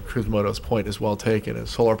Councilmember Kuzimoto's point is well taken. As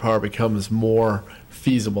solar power becomes more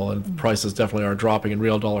feasible, and prices definitely are dropping in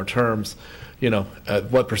real dollar terms, you know,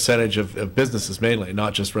 what percentage of businesses mainly,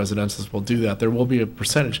 not just residentials, will do that? There will be a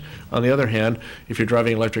percentage. On the other hand, if you're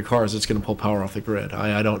driving electric cars, it's going to pull power off the grid.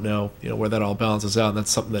 I don't know, you know, where that all balances out, and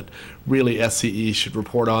that's something that really SCE should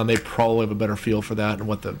report on. They probably have a better feel for that and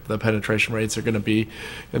what the penetration rates are going to be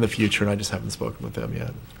in the future, and I just haven't spoken with them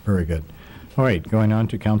yet. Very good. All right, going on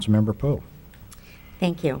to Councilmember Poe.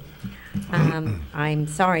 Thank you. I'm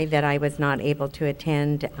sorry that I was not able to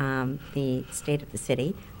attend the State of the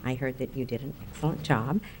City. I heard that you did an excellent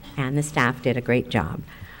job, and the staff did a great job.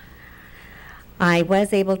 I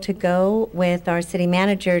was able to go with our city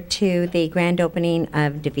manager to the grand opening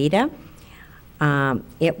of DeVita.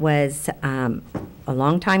 It was a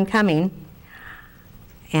long time coming,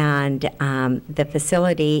 and the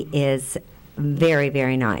facility is very,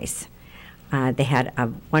 very nice. They had a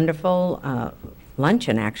wonderful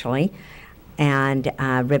luncheon, actually, and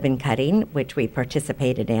ribbon cutting, which we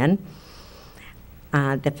participated in.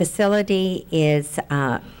 The facility is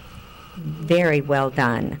very well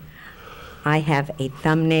done. I have a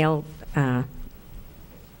thumbnail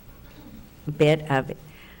bit of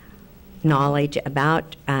knowledge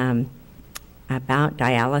about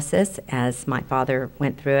dialysis, as my father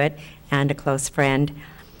went through it, and a close friend.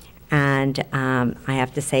 And I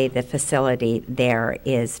have to say the facility there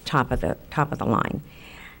is top of the line.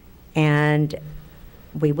 And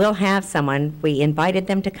we will have someone. We invited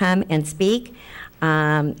them to come and speak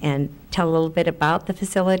and tell a little bit about the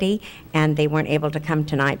facility, and they weren't able to come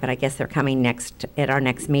tonight, but I guess they're coming at our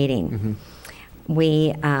next meeting. Mm-hmm.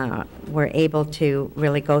 We were able to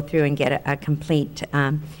really go through and get a complete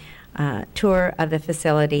tour of the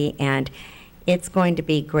facility, and it's going to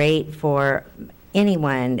be great for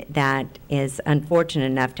anyone that is unfortunate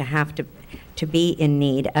enough to have to be in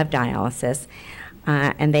need of dialysis.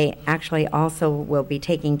 And they actually also will be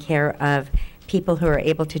taking care of people who are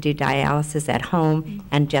able to do dialysis at home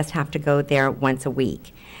and just have to go there once a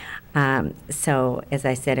week. So, as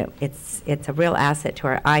I said, it's a real asset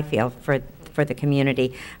to I feel, for the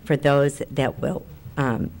community, for those that will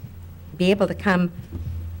be able to come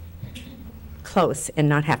close and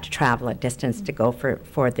not have to travel a distance to go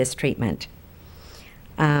for this treatment.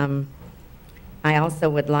 I also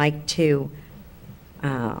would like to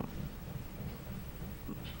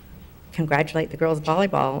congratulate the girls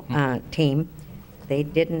volleyball team. They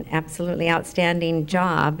did an absolutely outstanding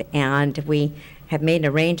job, and we have made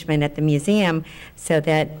an arrangement at the museum so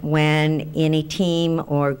that when any team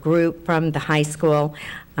or group from the high school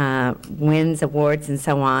wins awards and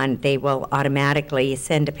so on, they will automatically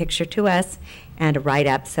send a picture to us and a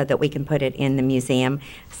write-up so that we can put it in the museum,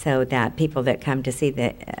 so that people that come to see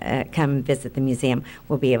come visit the museum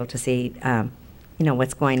will be able to see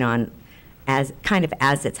what's going on as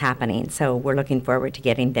it's happening. So we're looking forward to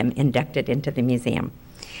getting them inducted into the museum.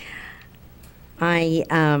 I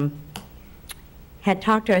had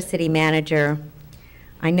talked to our city manager.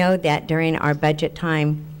 I know that during our budget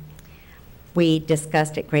time, we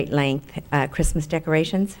discussed at great length Christmas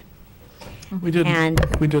decorations. We did a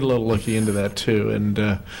little looking into that too,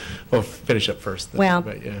 and we'll finish up first. Then, well,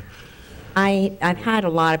 but yeah. I've had a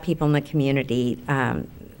lot of people in the community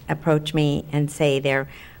approach me and say,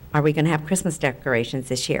 are we going to have Christmas decorations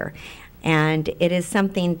this year? And it is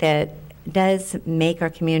something that does make our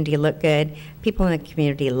community look good. People in the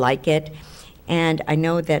community like it. And I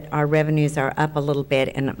know that our revenues are up a little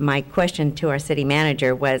bit, and my question to our city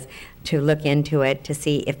manager was to look into it to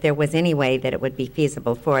see if there was any way that it would be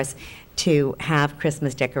feasible for us to have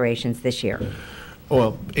Christmas decorations this year.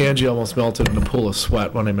 Well, Angie almost melted in a pool of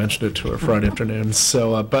sweat when I mentioned it to her Friday afternoon.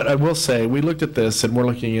 So, but I will say, we looked at this, and we're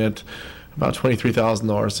looking at about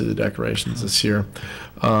 $23,000 to the decorations this year.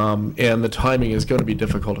 And the timing is going to be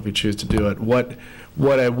difficult if we choose to do it.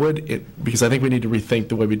 Because I think we need to rethink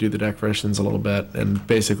the way we do the decorations a little bit, and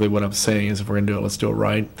basically what I'm saying is if we're going to do it, let's do it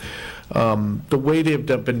right. The way they've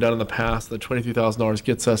been done in the past, the $23,000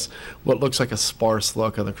 gets us what looks like a sparse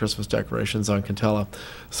look on the Christmas decorations on Cantella.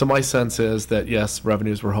 So my sense is that, yes,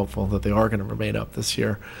 revenues, we're hopeful that they are going to remain up this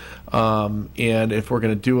year. And if we're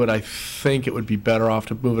going to do it, I think it would be better off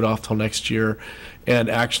to move it off till next year. And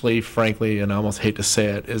actually, frankly, and I almost hate to say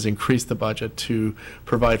it, is increase the budget to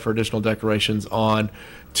provide for additional decorations on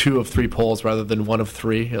 2 of 3 poles rather than 1 of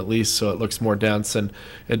 3, at least, so it looks more dense and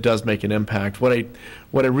it does make an impact. What I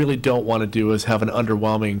really don't want to do is have an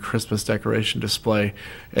underwhelming Christmas decoration display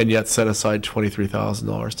and yet set aside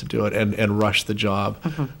 $23,000 to do it and rush the job.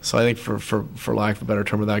 So I think for lack of a better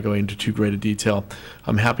term, without going into too great a detail,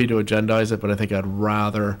 I'm happy to agendize it, but I think I'd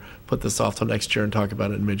rather put this off till next year and talk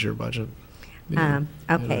about it in mid-year budget.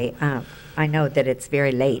 Okay, I know that it's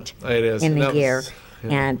very late in the year,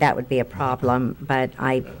 and that would be a problem, but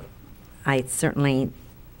I certainly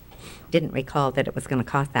didn't recall that it was going to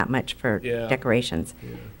cost that much for decorations.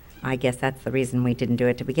 I guess that's the reason we didn't do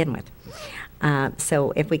it to begin with.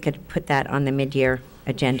 So if we could put that on the mid-year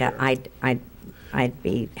agenda, I'd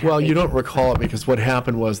be happy. Well, you don't recall it because what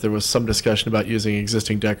happened was there was some discussion about using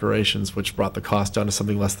existing decorations, which brought the cost down to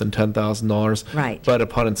something less than $10,000. Right. But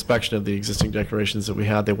upon inspection of the existing decorations that we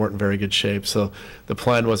had, they weren't in very good shape. So the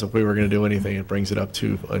plan was if we were going to do anything, it brings it up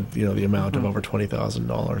to the amount of over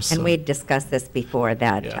 $20,000. So. And we'd discussed this before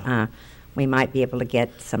that we might be able to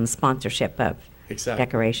get some sponsorship of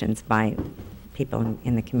decorations by people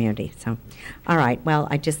in the community. So, all right. Well,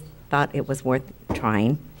 I just thought it was worth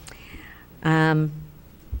trying.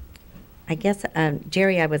 I guess,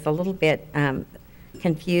 Jerry, I was a little bit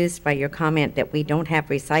confused by your comment that we don't have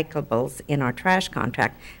recyclables in our trash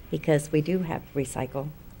contract, because we do have recycle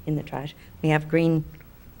in the trash. We have green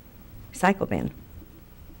recycle bin.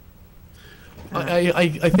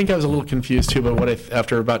 I think I was a little confused too, but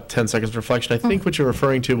after about 10 seconds of reflection, I think what you're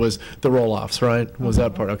referring to was the roll-offs, right? Was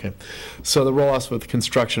that part? Okay. So the roll-offs with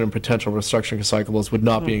construction and potential restructuring recyclables would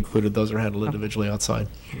not be included. Those are handled individually outside.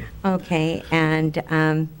 Okay,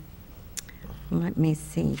 and let me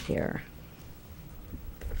see here.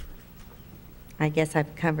 I guess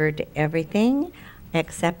I've covered everything,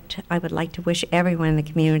 except I would like to wish everyone in the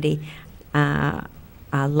community a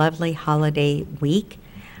lovely holiday week.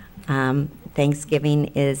 Thanksgiving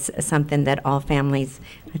is something that all families,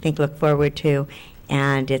 I think, look forward to,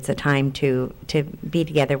 and it's a time to be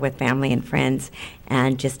together with family and friends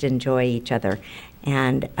and just enjoy each other.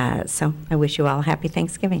 And so I wish you all a happy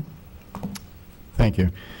Thanksgiving. Thank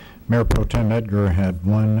you. Mayor Pro Tem Edgar had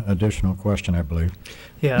one additional question, I believe.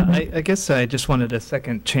 Yeah, I guess I just wanted a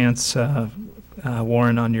second chance,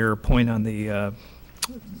 Warren, on your point on the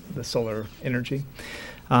solar energy.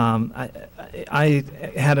 I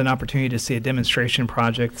had an opportunity to see a demonstration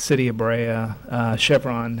project. The city of Brea,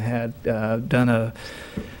 Chevron had done a,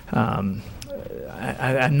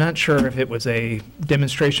 I'm not sure if it was a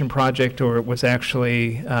demonstration project or it was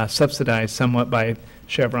actually subsidized somewhat by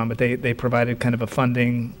Chevron, but they provided kind of a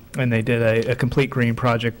funding, and they did a complete green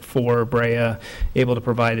project for Brea, able to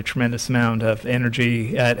provide a tremendous amount of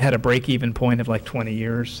energy. It had a break-even point of like 20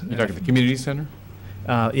 years. You're talking the community center?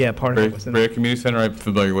 Yeah, part of it was in Brea Community Center. I'm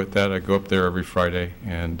familiar with that. I go up there every Friday,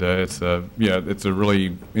 and it's a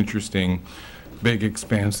really interesting, big,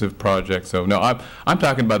 expansive project. So no, I'm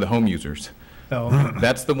talking about the home users. Oh, okay.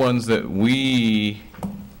 That's the ones that we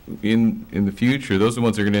in the future. Those are the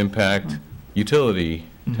ones that are going to impact utility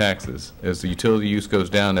taxes. As the utility use goes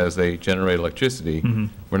down, as they generate electricity,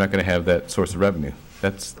 we're not going to have that source of revenue.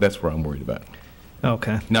 That's where I'm worried about.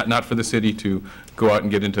 Okay. Not for the city to go out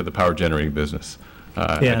and get into the power generating business.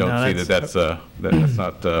 I Yeah, don't no, see that's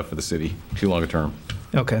not for the city too long a term.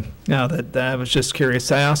 Okay. Now that I was just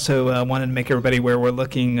curious. I also wanted to make everybody aware we're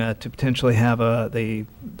looking to potentially have the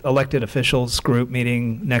elected officials group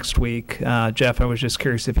meeting next week. Jeff, I was just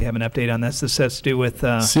curious if you have an update on this. This has to do with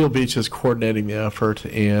Seal Beach is coordinating the effort,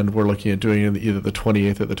 and we're looking at doing it either the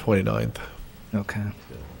 28th or the 29th. Okay.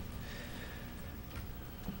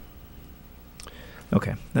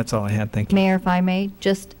 Okay, that's all I had. Thank you. Mayor, if I may,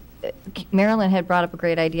 just Marilyn had brought up a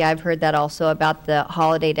great idea. I've heard that also about the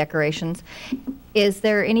holiday decorations. Is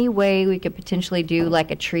there any way we could potentially do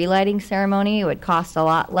like a tree lighting ceremony? It would cost a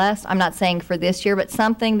lot less. I'm not saying for this year, but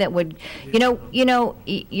something that would,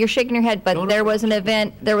 you're shaking your head, but there was an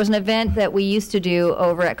event that we used to do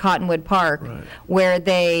over at Cottonwood Park where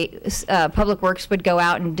Public Works would go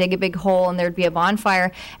out and dig a big hole and there'd be a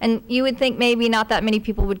bonfire. And you would think maybe not that many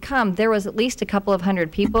people would come. There was at least a couple of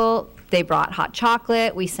hundred people. They brought hot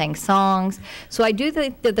chocolate. We sang songs. So I do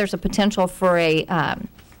think that there's a potential for a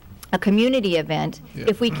community event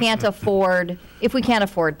if we can't afford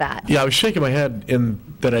that. Yeah, I was shaking my head in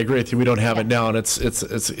that I agree with you. We don't have it now, and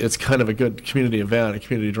it's kind of a good community event, a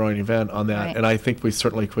community drawing event on that, Right. and I think we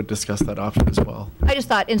certainly could discuss that option as well. I just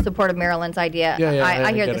thought in support of Marilyn's idea.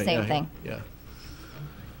 I hear get the it. same Yeah, thing. Yeah.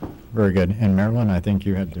 Very good. And Marilyn, I think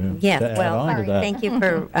you had to, Yes, to add well, on to that. thank you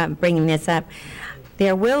for bringing this up.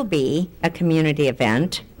 There will be a community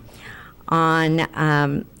event on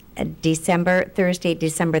Thursday,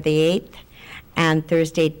 December the 8th, and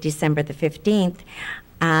Thursday, December the 15th,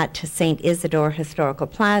 at St. Isidore Historical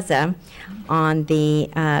Plaza on the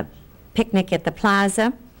picnic at the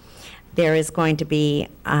plaza. There is going to be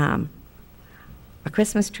a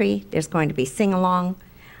Christmas tree. There's going to be sing-along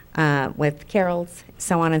with carols,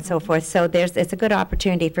 so on and so forth. So it's a good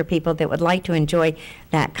opportunity for people that would like to enjoy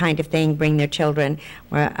that kind of thing, bring their children,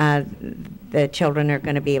 where the children are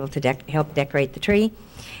going to be able to help decorate the tree.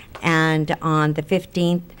 And on the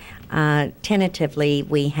 15th, tentatively,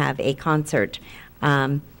 we have a concert,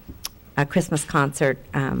 a Christmas concert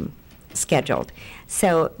scheduled.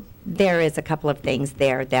 So there is a couple of things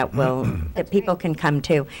there that that people can come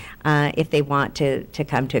to if they want to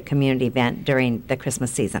come to a community event during the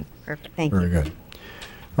Christmas season. Perfect. Thank you. Very good.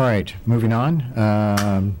 All right, moving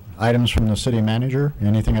on. Items from the city manager,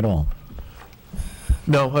 anything at all?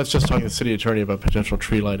 No, I was just talking to the city attorney about potential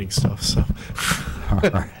tree lighting stuff. So. All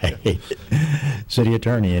right. City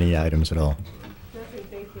attorney, any items at all?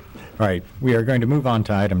 All right, we are going to move on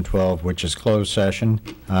to item 12, which is closed session.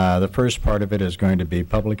 The first part of it is going to be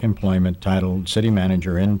public employment titled City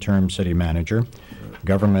Manager, Interim City Manager,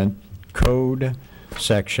 Government Code,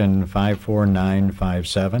 Section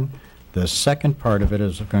 54957. The second part of it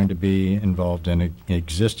is going to be involved in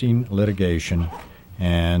existing litigation,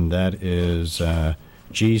 and that is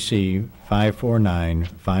GC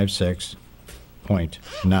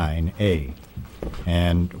 54956.9A.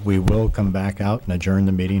 And we will come back out and adjourn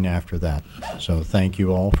the meeting after that. So thank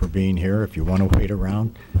you all for being here. If you want to wait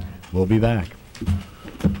around, we'll be back.